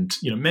hymns, and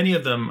many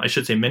of them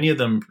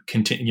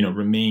continue,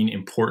 remain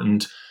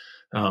important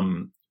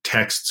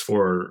texts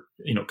for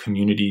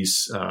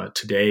communities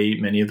today.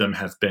 Many of them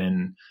have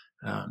been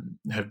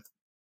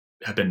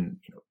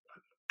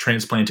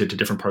transplanted to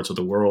different parts of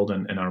the world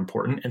and are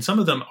important, and some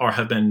of them are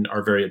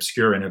very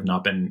obscure and have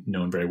not been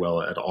known very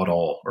well at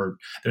all, or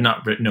they're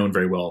not known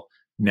very well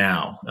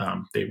now.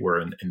 They were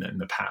in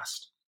the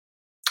past.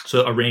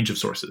 So a range of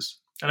sources.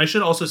 And I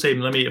should also say,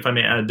 if I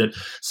may add, that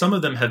some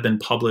of them have been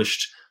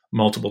published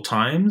multiple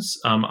times.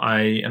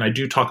 I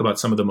do talk about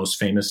some of the most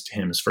famous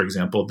hymns. For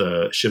example,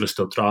 the Shiva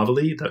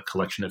Stotravali, the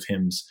collection of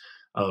hymns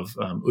of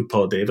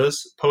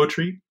Utpaladeva's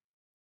poetry.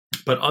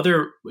 But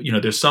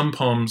there's some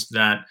poems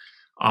that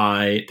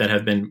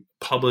have been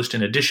published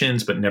in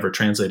editions but never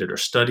translated or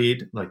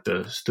studied, like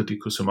the Stuti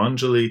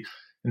Kusumanjali.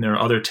 And there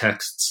are other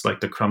texts like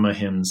the Krama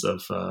hymns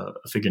of a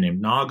figure named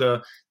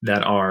Naga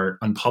that are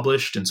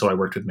unpublished. And so I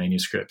worked with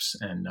manuscripts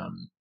and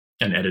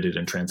edited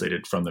and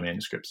translated from the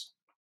manuscripts.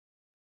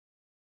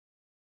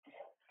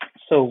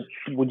 So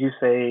would you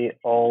say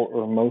all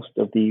or most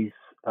of these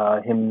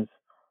hymns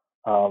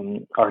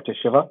are to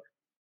Shiva?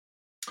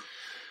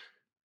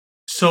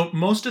 So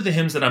most of the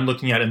hymns that I'm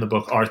looking at in the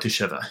book are to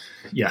Shiva,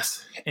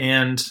 yes.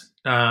 And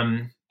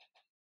not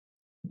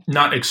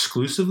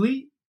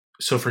exclusively.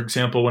 So, for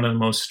example, one of the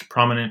most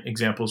prominent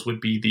examples would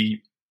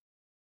be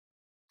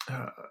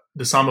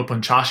the Samba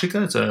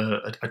Panchashika. It's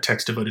a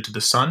text devoted to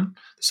the sun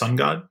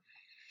god.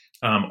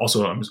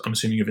 Also, I'm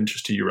assuming of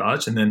interest to you,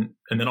 Raj. And then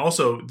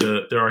also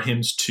there are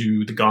hymns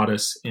to the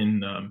goddess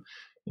in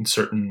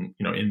certain,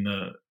 in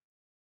the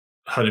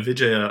Hara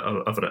Vijaya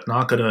of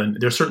Ratnakara. And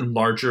there are certain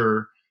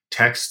larger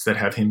texts that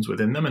have hymns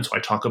within them. And so I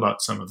talk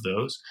about some of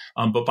those.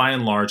 But by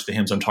and large, the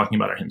hymns I'm talking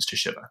about are hymns to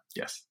Shiva.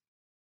 Yes.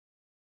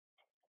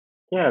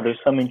 Yeah, there's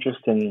some interest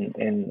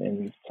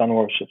in sun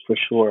worship for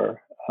sure.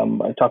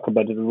 I talk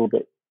about it a little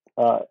bit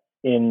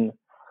in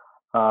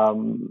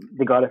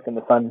The Goddess and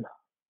the Sun.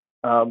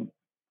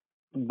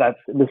 That's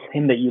this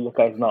hymn that you look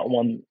at is not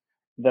one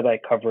that I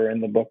cover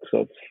in the book, so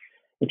it's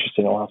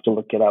interesting. I'll have to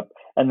look it up.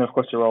 And of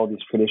course, there are all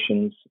these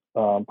traditions,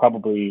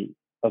 probably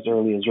as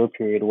early as your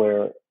period,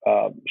 where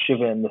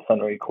Shiva and the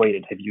sun are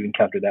equated. Have you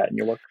encountered that in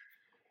your work?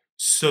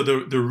 So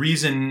the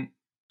reason,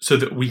 so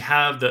that we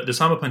have the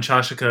Samba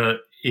Panchashika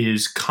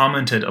is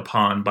commented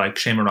upon by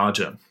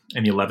Kshemaraja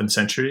in the 11th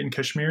century in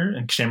Kashmir,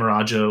 and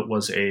Kshemaraja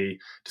was a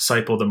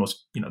disciple, the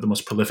most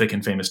prolific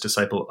and famous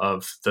disciple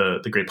of the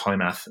great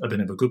polymath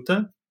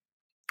Abhinavagupta,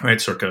 right,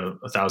 circa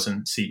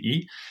 1000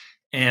 CE.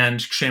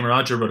 And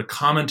Kshemaraja wrote a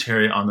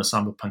commentary on the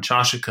Samba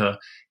Panchashika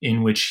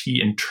in which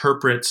he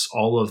interprets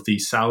all of the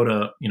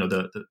Sauda,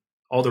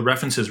 all the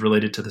references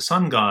related to the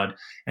sun god,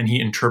 and he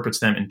interprets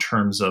them in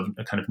terms of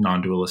a kind of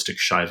non-dualistic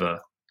Shaiva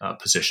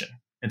position.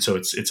 And so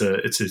it's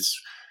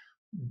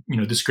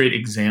this great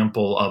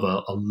example of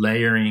a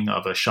layering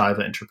of a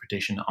Shaiva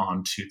interpretation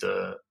onto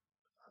the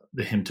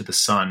hymn to the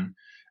sun.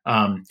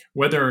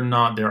 Whether or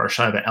not there are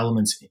Shaiva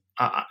elements,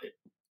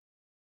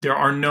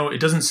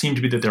 it doesn't seem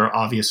to be that there are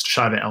obvious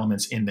Shaiva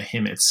elements in the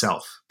hymn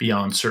itself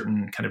beyond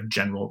certain kind of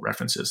general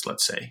references,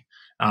 let's say.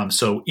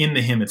 So in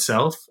the hymn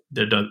itself,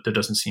 there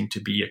doesn't seem to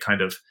be a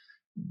kind of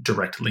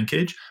direct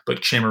linkage,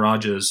 but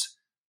Kshemaraja's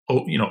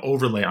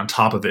overlay on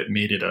top of it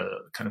made it a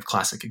kind of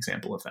classic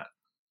example of that.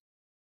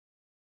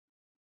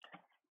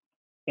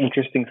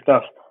 Interesting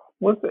stuff.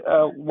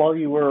 While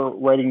you were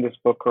writing this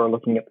book or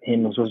looking at the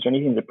hymns, was there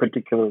anything that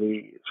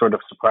particularly sort of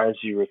surprised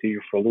you or threw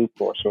you for a loop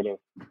or sort of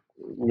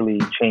really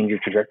changed your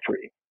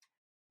trajectory?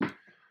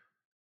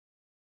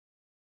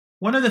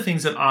 One of the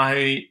things that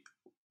I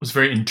was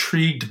very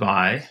intrigued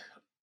by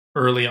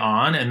early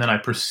on, and that I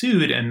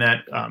pursued, and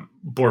that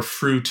bore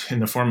fruit in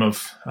the form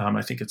of,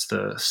 I think it's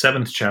the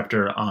 7th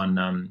chapter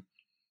on,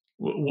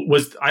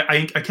 was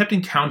I kept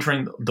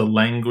encountering the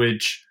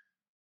language,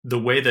 the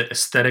way that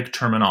aesthetic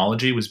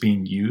terminology was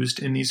being used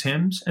in these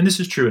hymns. And this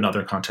is true in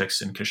other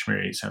contexts in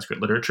Kashmiri Sanskrit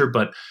literature,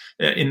 but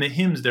in the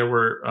hymns, there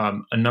were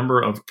a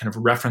number of kind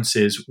of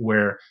references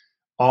where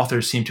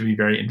authors seemed to be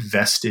very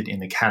invested in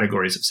the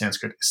categories of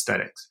Sanskrit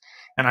aesthetics.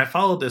 And I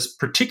followed this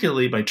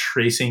particularly by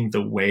tracing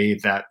the way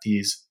that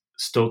these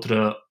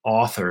stotra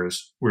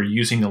authors were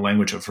using the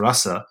language of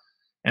rasa,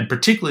 and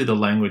particularly the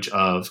language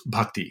of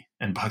bhakti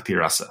and bhakti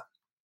rasa.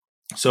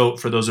 So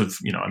for those of,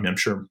 I'm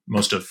sure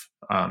most of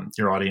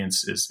your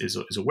audience is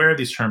aware of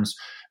these terms,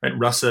 right?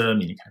 Rasa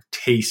meaning kind of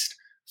taste,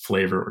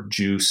 flavor, or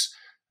juice.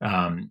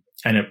 But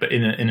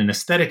in an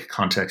aesthetic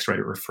context, right,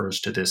 it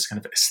refers to this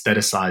kind of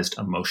aestheticized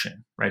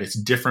emotion, right? It's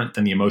different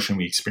than the emotion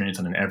we experience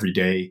on an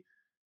everyday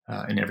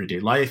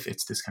life.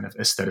 It's this kind of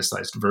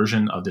aestheticized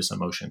version of this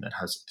emotion that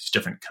has these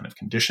different kind of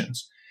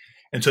conditions.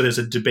 And so there's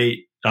a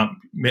debate.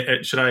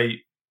 Should I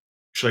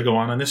go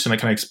on this? And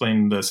can I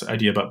explain this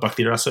idea about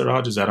bhakti rasa,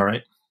 Raj? Is that all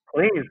right?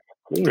 Please.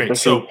 Great.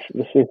 This is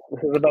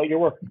about your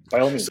work, by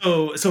all means.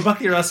 So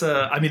bhakti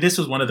rasa, this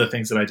was one of the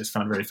things that I just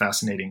found very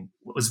fascinating,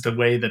 was the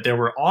way that there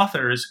were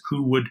authors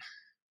who would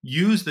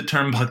use the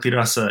term bhakti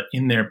rasa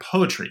in their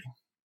poetry.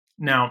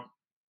 Now,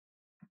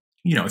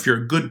 if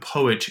you're a good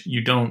poet,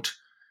 you don't,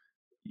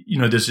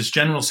 there's this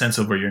general sense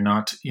of where you're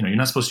not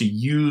supposed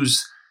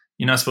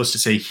to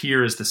say,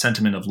 here is the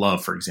sentiment of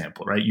love, for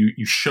example, right?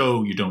 You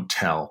show, you don't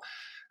tell.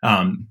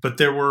 But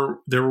there were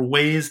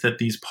ways that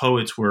these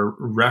poets were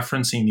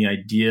referencing the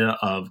idea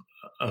of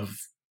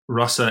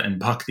rasa and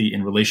bhakti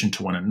in relation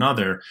to one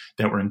another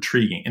that were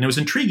intriguing. And it was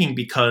intriguing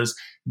because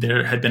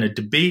there had been a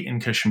debate in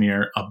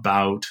Kashmir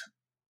about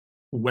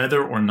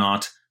whether or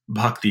not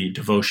bhakti,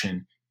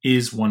 devotion,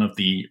 is one of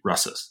the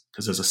rasas,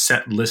 because there's a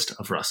set list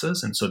of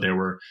rasas. And so there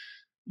were,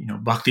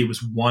 bhakti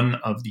was one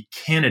of the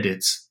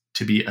candidates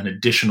to be an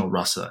additional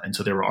rasa. And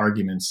so there were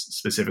arguments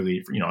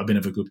specifically,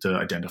 Abhinavagupta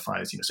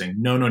identifies, saying,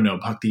 no,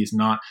 bhakti is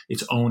not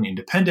its own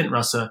independent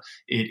rasa.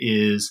 It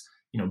is,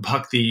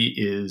 bhakti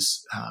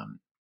is,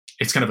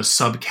 it's kind of a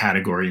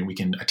subcategory, and we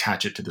can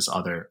attach it to this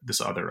other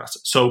rasa.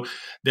 So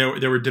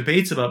there were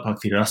debates about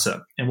bhakti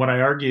rasa. And what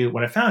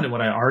I found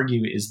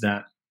is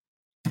that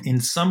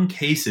in some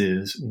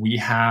cases we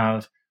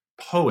have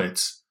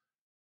poets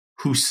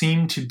who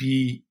seem to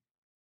be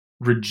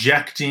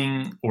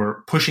rejecting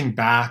or pushing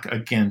back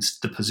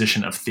against the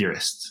position of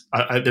theorists.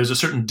 There's a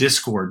certain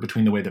discord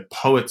between the way that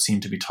poets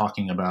seem to be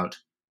talking about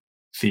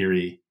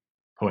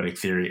poetic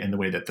theory, and the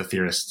way that the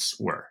theorists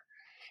were.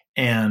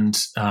 And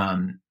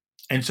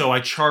so I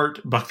chart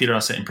bhakti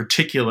rasa in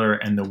particular,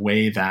 and the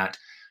way that,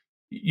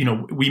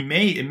 we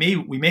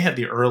may have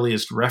the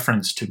earliest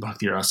reference to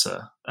bhakti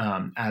rasa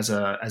as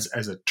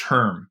a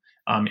term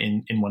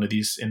in one of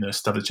these, in the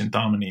Stavya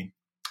Chintamani,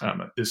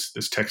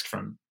 this text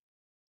from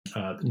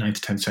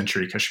 9th, 10th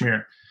century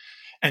Kashmir.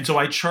 And so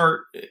I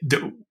chart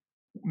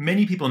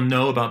many people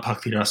know about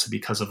bhakti rasa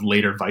because of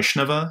later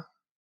Vaishnava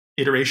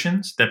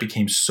iterations that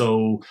became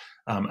so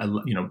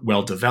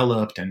well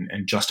developed and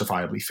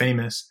justifiably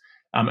famous.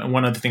 And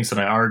one of the things that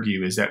I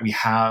argue is that we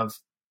have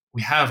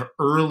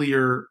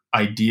earlier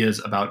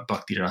ideas about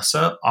bhakti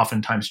rasa,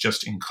 oftentimes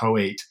just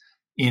inchoate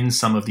in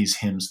some of these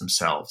hymns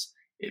themselves.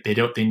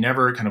 They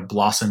never kind of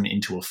blossom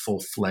into a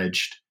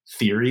full-fledged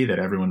theory that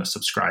everyone is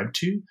subscribed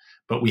to,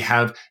 but we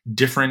have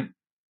different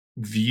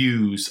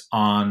views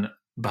on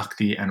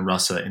bhakti and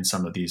rasa in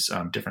some of these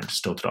different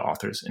stotra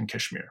authors in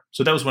Kashmir.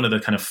 So that was one of the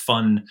kind of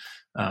fun,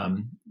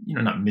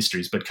 not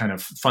mysteries, but kind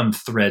of fun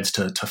threads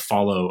to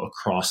follow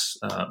across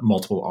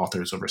multiple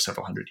authors over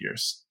several hundred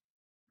years.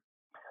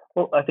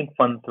 Well, I think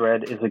fun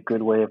thread is a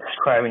good way of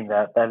describing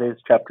that. That is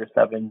chapter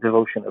 7,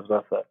 devotion of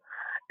rasa.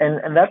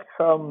 And that's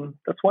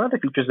one of the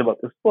features about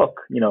this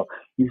book. You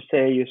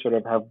say you sort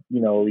of have,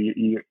 we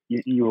were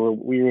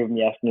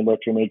asking about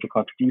your major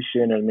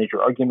contribution or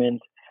major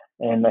argument,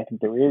 and I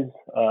think there is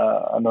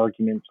an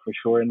argument for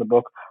sure in the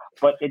book,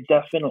 but it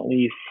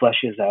definitely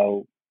fleshes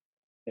out.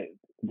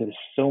 There's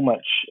so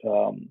much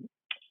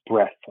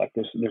breadth, like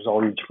there's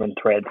all these different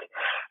threads.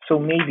 So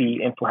maybe,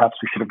 and perhaps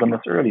we should have done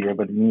this earlier,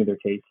 but in either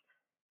case,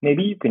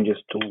 maybe you can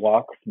just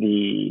walk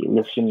the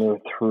listener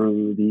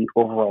through the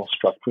overall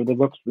structure of the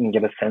book so we can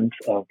get a sense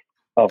of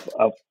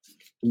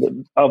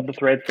the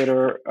threads that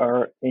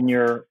are in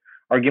your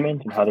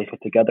argument and how they fit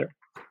together.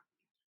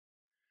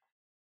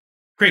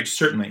 Great,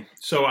 certainly.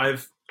 So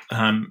I've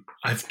been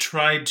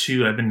trying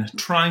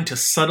to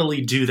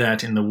subtly do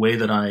that in the way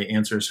that I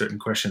answer certain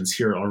questions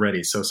here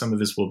already. So some of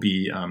this will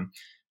be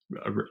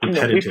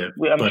repetitive.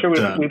 I'm sure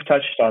we've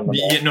touched on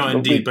that. No,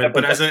 indeed.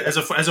 But as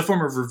a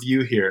form of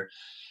review here.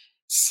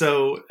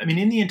 So, in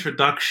the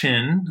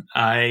introduction,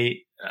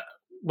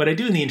 what I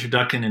do in the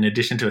introduction, in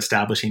addition to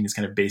establishing these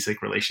kind of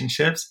basic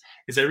relationships,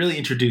 is I really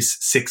introduce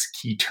 6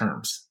 key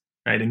terms,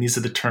 right? And these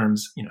are the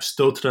terms,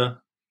 stotra,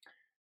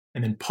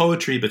 and then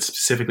poetry, but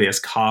specifically as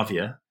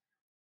kavya,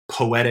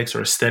 poetics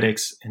or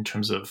aesthetics in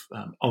terms of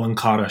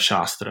Alankara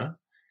Shastra,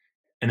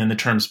 and then the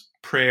terms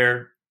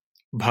prayer,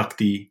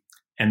 bhakti,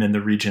 and then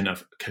the region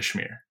of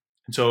Kashmir.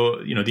 And so,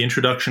 the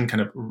introduction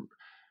kind of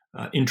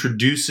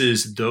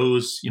introduces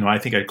those, I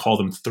think I'd call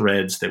them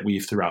threads that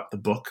weave throughout the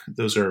book.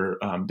 Those are,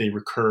 they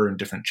recur in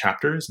different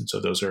chapters. And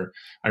so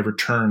I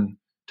return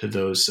to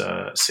those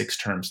 6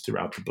 terms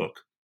throughout the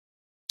book.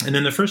 And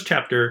then the first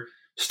chapter,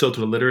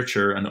 Stotra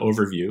Literature, an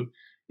overview,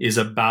 is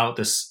about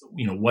this,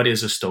 what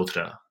is a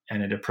stotra?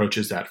 And it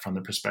approaches that from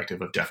the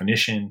perspective of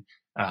definition,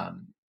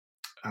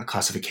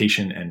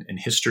 classification, and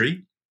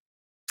history.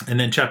 And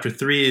then chapter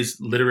 3 is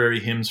Literary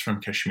Hymns from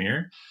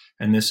Kashmir.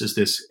 And this is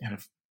this kind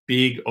of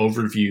big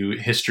overview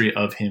history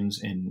of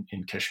hymns in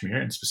Kashmir,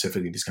 and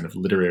specifically these kind of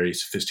literary,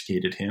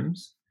 sophisticated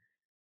hymns.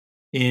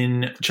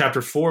 In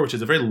chapter 4, which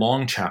is a very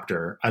long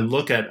chapter, I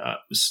look at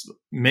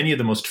many of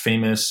the most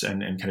famous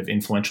and kind of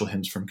influential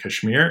hymns from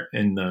Kashmir.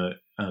 And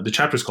the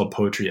chapter is called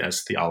Poetry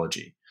as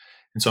Theology.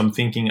 And so I'm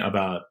thinking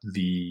about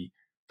the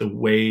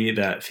way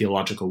that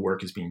theological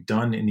work is being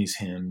done in these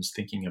hymns,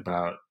 thinking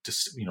about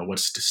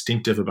what's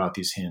distinctive about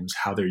these hymns,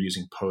 how they're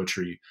using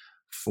poetry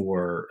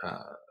for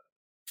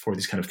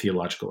these kind of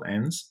theological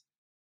ends.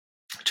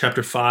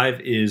 Chapter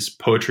 5 is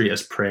Poetry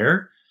as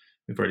Prayer.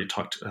 We've already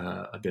talked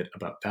a bit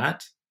about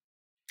that.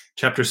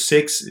 Chapter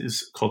 6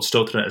 is called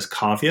Stotra as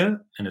Kavya,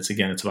 and it's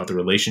about the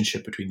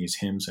relationship between these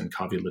hymns and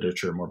Kavya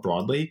literature more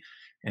broadly.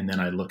 And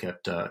then I look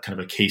at kind of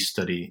a case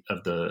study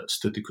of the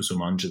Stuti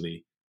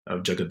Kusumanjali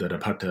of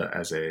Jagadharapata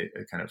as a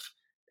kind of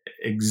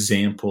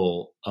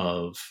example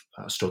of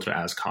Stotra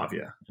as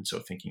Kavya, and so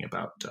thinking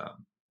about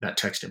that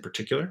text in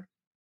particular.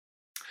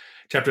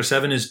 Chapter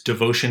 7 is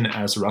Devotion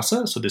as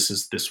Rasa. So this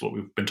is what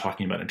we've been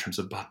talking about in terms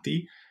of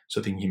bhakti.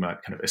 So thinking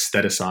about kind of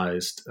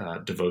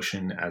aestheticized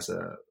devotion as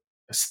a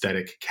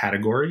aesthetic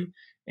category,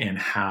 and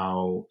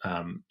how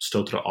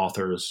stotra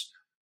authors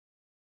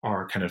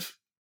are kind of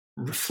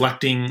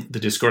reflecting the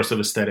discourse of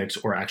aesthetics,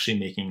 or actually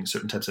making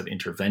certain types of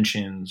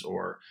interventions,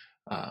 or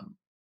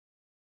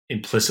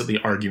implicitly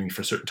arguing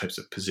for certain types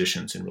of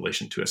positions in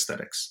relation to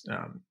aesthetics,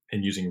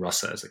 and using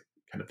rasa as a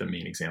kind of the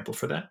main example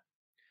for that.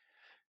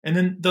 And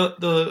then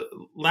the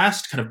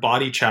last kind of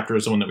body chapter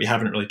is the one that we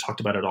haven't really talked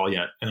about at all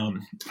yet.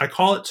 I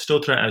call it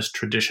Stotra as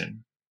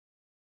Tradition.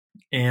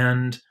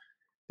 And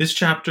this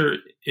chapter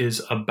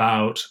is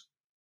about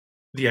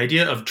the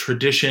idea of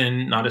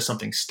tradition, not as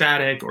something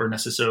static or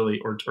necessarily,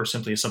 or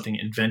simply as something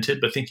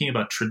invented, but thinking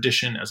about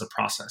tradition as a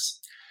process.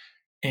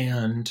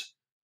 And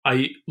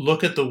I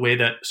look at the way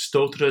that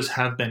stotras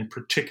have been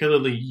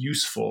particularly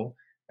useful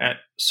at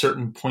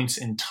certain points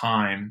in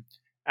time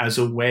as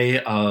a way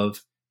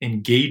of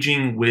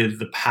engaging with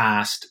the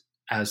past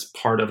as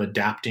part of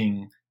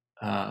adapting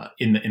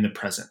in the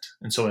present.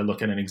 And so I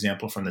look at an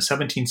example from the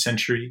 17th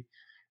century,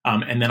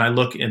 and then I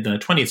look in the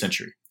 20th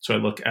century. So I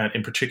look at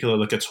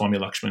Swami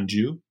Lakshman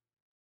Ju,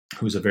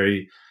 who's a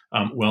very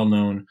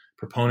well-known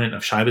proponent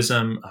of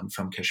Shaivism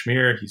from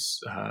Kashmir. He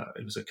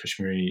was a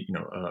Kashmiri,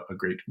 a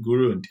great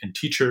guru and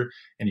teacher,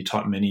 and he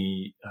taught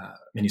many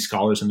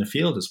scholars in the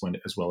field as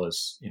well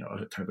as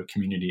a kind of a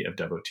community of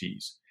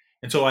devotees.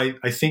 And so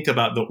I think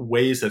about the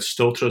ways that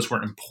stotras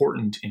were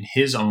important in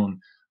his own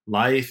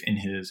life, in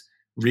his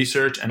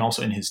research, and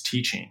also in his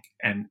teaching,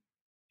 and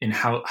in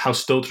how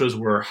stotras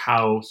were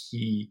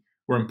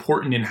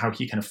important in how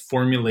he kind of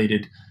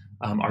formulated,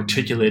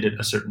 articulated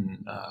a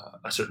certain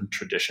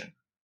tradition.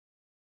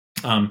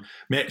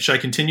 Should I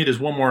continue? There's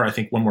one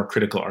more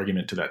critical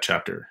argument to that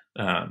chapter.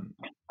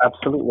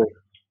 Absolutely.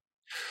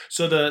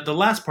 So the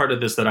last part of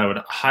this that I would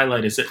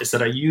highlight is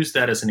that I use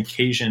that as an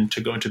occasion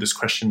to go into this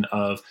question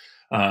of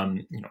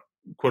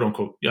quote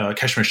unquote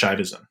Kashmir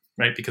Shaivism,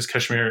 right? Because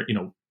Kashmir,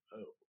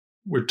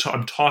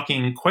 I'm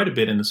talking quite a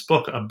bit in this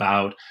book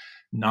about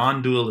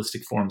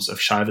non-dualistic forms of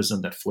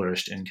Shaivism that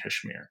flourished in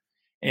Kashmir,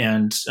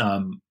 and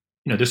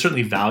there's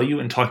certainly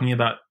value in talking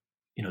about,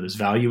 there's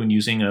value in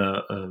using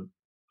a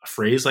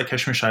phrase like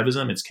Kashmir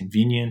Shaivism. It's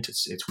convenient,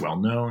 it's well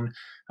known,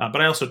 but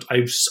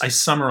I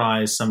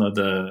summarize some of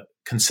the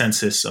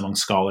consensus among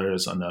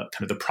scholars on the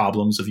kind of the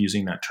problems of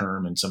using that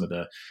term, and some of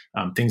the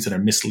things that are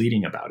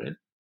misleading about it.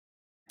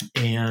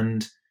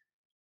 And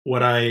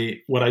what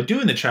I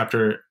do in the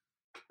chapter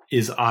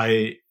is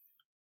I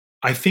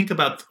think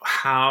about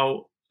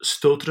how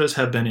stotras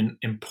have been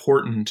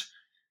important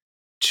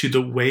to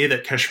the way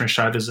that Kashmir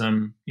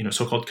Shaivism,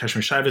 so-called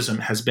Kashmir Shaivism,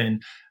 has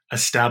been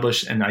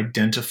established and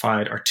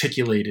identified,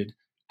 articulated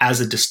as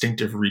a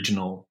distinctive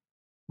regional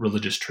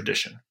religious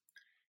tradition.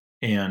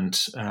 And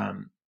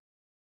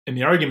in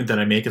the argument that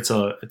I make, it's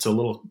a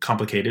little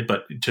complicated,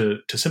 but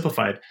to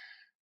simplify it,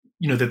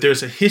 that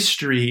there's a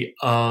history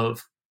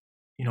of,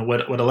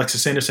 what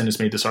Alexis Sanderson has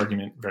made this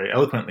argument very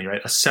eloquently,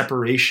 right? A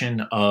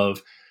separation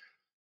of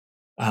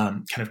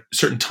kind of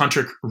certain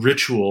tantric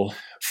ritual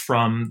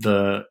from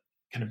the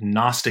kind of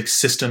Gnostic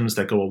systems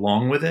that go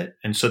along with it.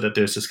 And so that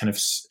there's this kind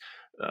of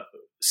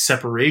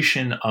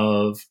separation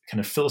of kind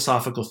of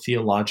philosophical,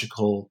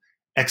 theological,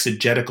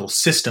 exegetical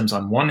systems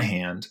on one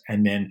hand,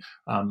 and then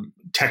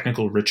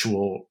technical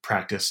ritual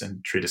practice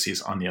and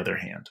treatises on the other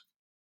hand.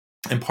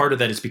 And part of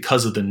that is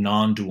because of the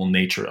non-dual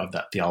nature of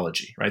that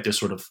theology, right? There's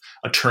sort of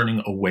a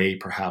turning away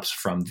perhaps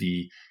from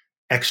the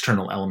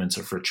external elements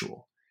of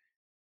ritual.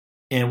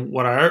 And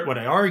what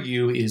I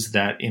argue is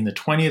that in the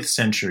 20th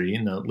century,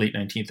 in the late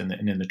 19th and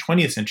in the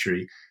 20th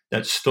century,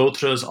 that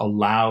stotras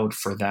allowed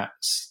for that.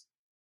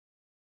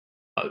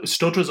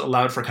 Stotras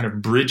allowed for kind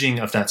of bridging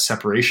of that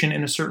separation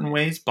in a certain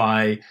ways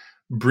by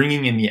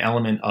bringing in the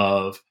element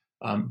of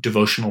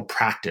devotional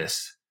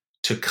practice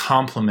to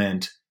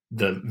complement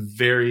the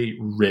very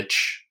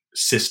rich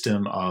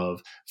system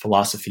of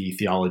philosophy,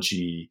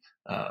 theology,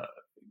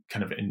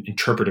 kind of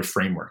interpretive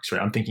frameworks,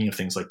 right? I'm thinking of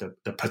things like the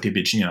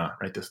Pratibhijna,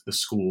 right? The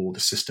school, the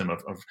system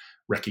of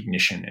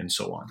recognition and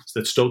so on. So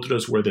that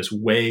stotras were this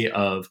way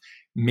of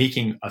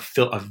making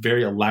a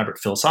very elaborate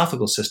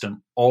philosophical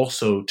system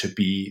also to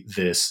be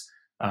this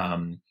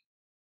kind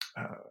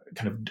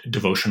of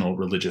devotional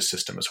religious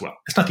system as well.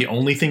 It's not the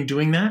only thing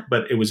doing that,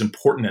 but it was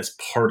important as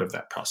part of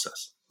that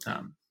process.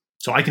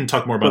 So I can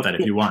talk more about that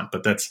if you want,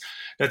 but that's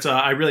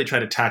I really try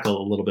to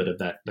tackle a little bit of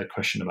that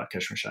question about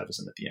Kashmir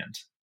Shaivism at the end.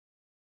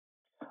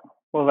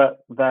 Well,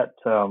 that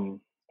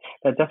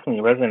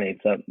definitely resonates.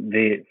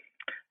 The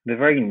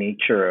very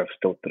nature of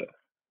stotra,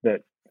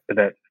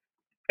 that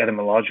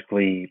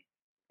etymologically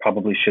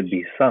probably should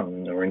be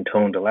sung or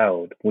intoned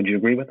aloud. Would you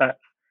agree with that?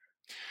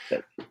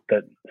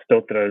 That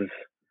stotras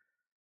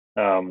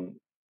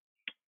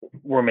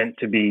were meant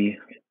to be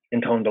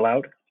intoned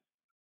aloud?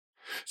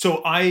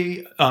 So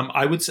I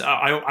would say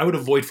I would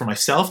avoid for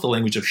myself the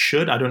language of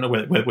should. I don't know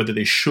whether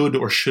they should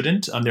or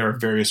shouldn't. There are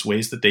various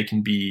ways that they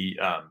can be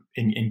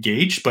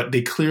engaged, but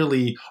they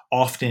clearly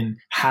often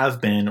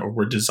have been or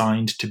were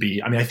designed to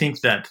be. I mean, I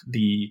think that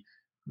the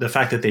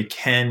fact that they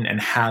can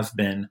and have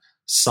been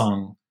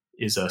sung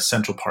is a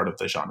central part of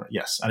the genre.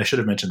 Yes, and I should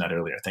have mentioned that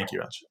earlier. Thank you,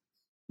 Raj.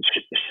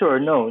 Sure.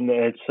 No.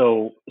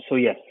 So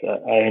yes,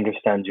 I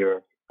understand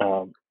your.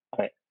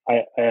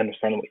 I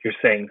understand what you're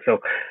saying. So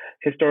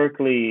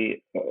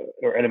historically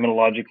or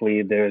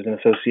etymologically, there's an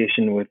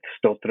association with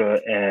stotra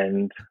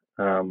and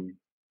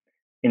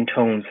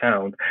intoned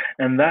sound,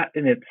 and that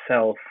in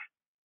itself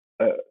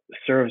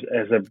serves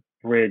as a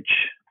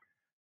bridge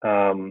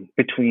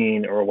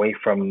between or away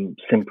from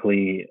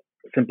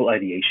simple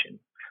ideation.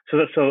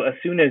 So as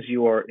soon as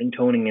you are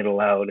intoning it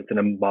aloud, it's an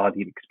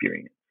embodied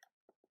experience.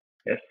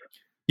 Yes.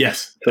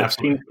 Yes. So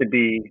absolutely. it seems to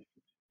be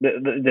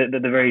the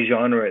very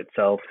genre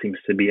itself seems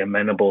to be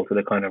amenable to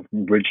the kind of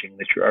bridging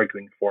that you're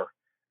arguing for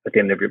at the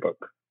end of your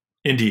book.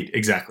 Indeed,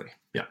 exactly.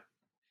 Yeah.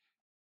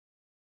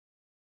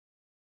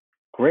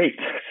 Great.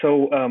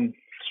 So,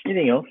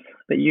 anything else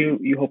that you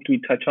hoped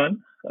we'd touch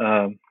on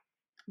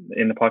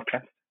in the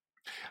podcast?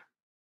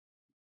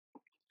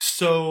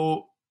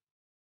 So,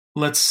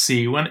 let's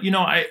see. One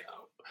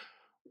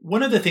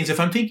of the things, if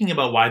I'm thinking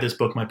about why this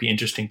book might be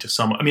interesting to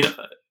someone, I mean,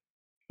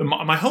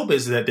 my hope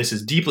is that this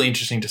is deeply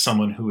interesting to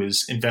someone who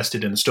is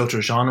invested in the stotra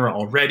genre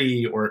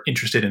already, or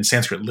interested in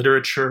Sanskrit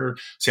literature,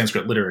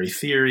 Sanskrit literary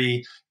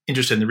theory,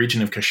 interested in the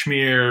region of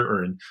Kashmir,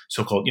 or in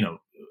so-called,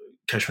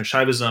 Kashmir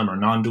Shaivism or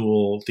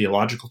non-dual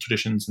theological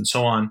traditions and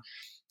so on.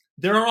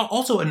 There are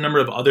also a number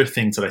of other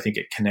things that I think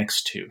it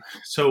connects to.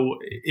 So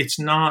it's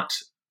not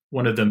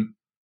one of the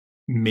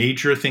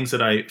major things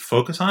that I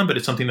focus on, but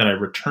it's something that I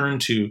return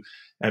to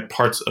at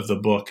parts of the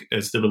book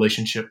as the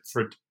relationship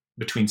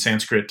between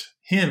Sanskrit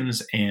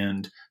hymns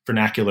and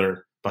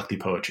vernacular bhakti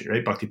poetry,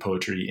 right? Bhakti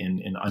poetry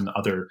in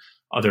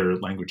other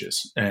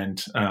languages.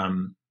 And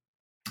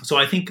so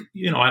I think,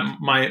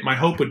 my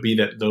hope would be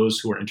that those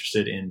who are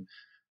interested in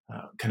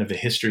kind of the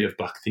history of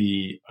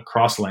bhakti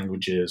across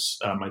languages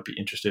might be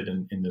interested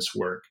in this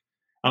work.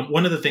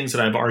 One of the things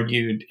that I've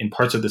argued in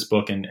parts of this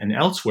book and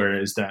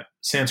elsewhere is that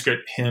Sanskrit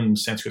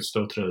hymns, Sanskrit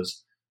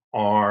stotras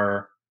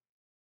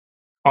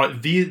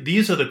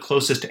these are the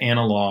closest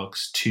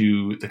analogs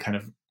to the kind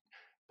of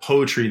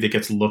poetry that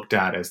gets looked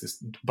at as this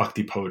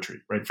bhakti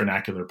poetry, right?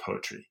 Vernacular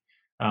poetry.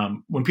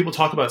 When people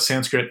talk about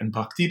Sanskrit and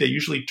bhakti, they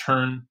usually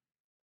turn,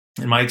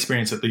 in my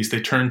experience at least, they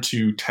turn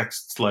to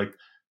texts like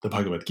the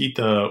Bhagavad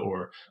Gita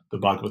or the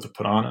Bhagavata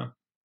Purana.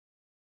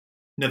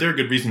 Now, there are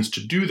good reasons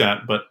to do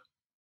that, but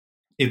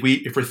if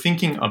we're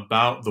thinking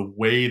about the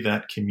way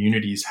that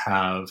communities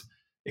have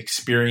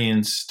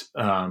experienced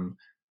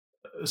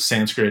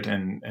Sanskrit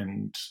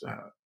and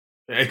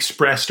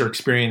expressed or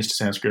experienced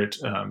Sanskrit,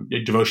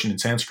 devotion in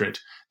Sanskrit,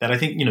 that I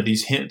think,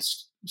 these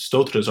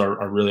stotras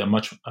are really a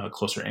much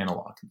closer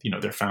analog.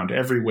 They're found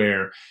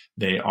everywhere.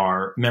 They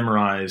are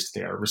memorized.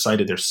 They are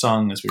recited. They're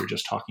sung, as we were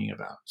just talking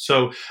about.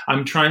 So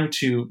I'm trying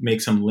to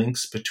make some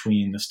links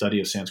between the study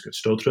of Sanskrit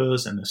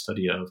stotras and the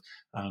study of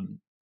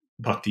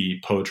bhakti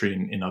poetry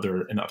in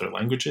other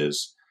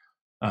languages.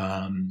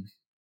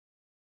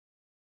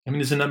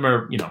 There's a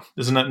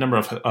number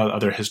of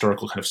other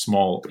historical kind of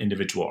small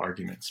individual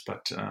arguments,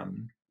 but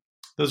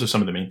those are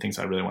some of the main things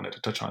I really wanted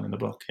to touch on in the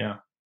book. Yeah.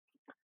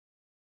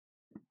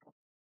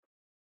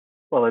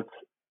 Well,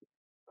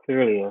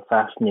 clearly a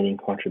fascinating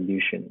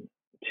contribution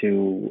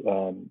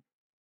to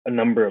a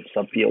number of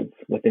subfields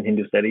within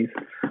Hindu studies.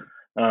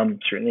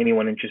 Certainly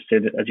anyone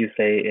interested, as you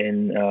say,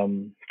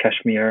 in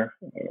Kashmir,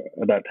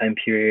 that time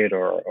period,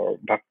 or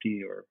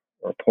bhakti, or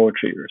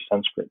poetry, or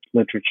Sanskrit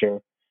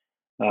literature.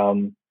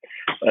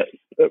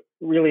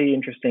 Really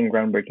interesting,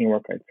 groundbreaking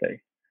work, I'd say.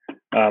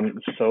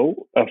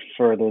 So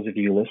for those of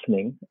you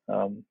listening,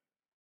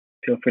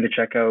 feel free to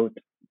check out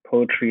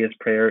Poetry as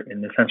Prayer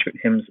in the Sanskrit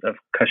Hymns of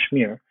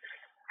Kashmir.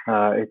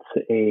 It's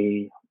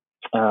a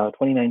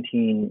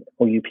 2019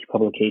 OUP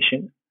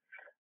publication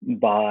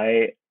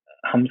by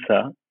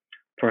Hamsa,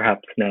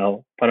 perhaps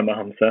now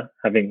Paramahamsa,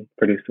 having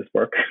produced this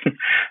work,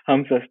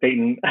 Hamsa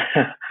Staten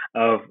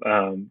of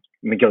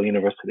McGill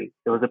University.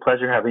 It was a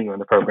pleasure having you on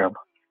the program.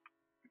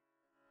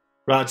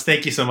 Raj,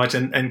 thank you so much.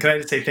 And can I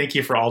just say thank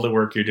you for all the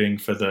work you're doing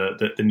for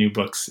the new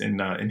books in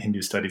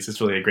Hindu studies.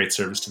 It's really a great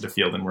service to the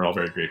field, and we're all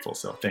very grateful.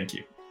 So thank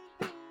you.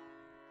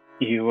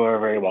 You are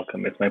very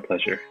welcome. It's my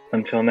pleasure.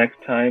 Until next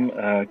time,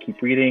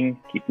 keep reading,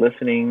 keep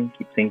listening,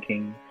 keep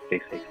thinking,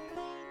 stay safe.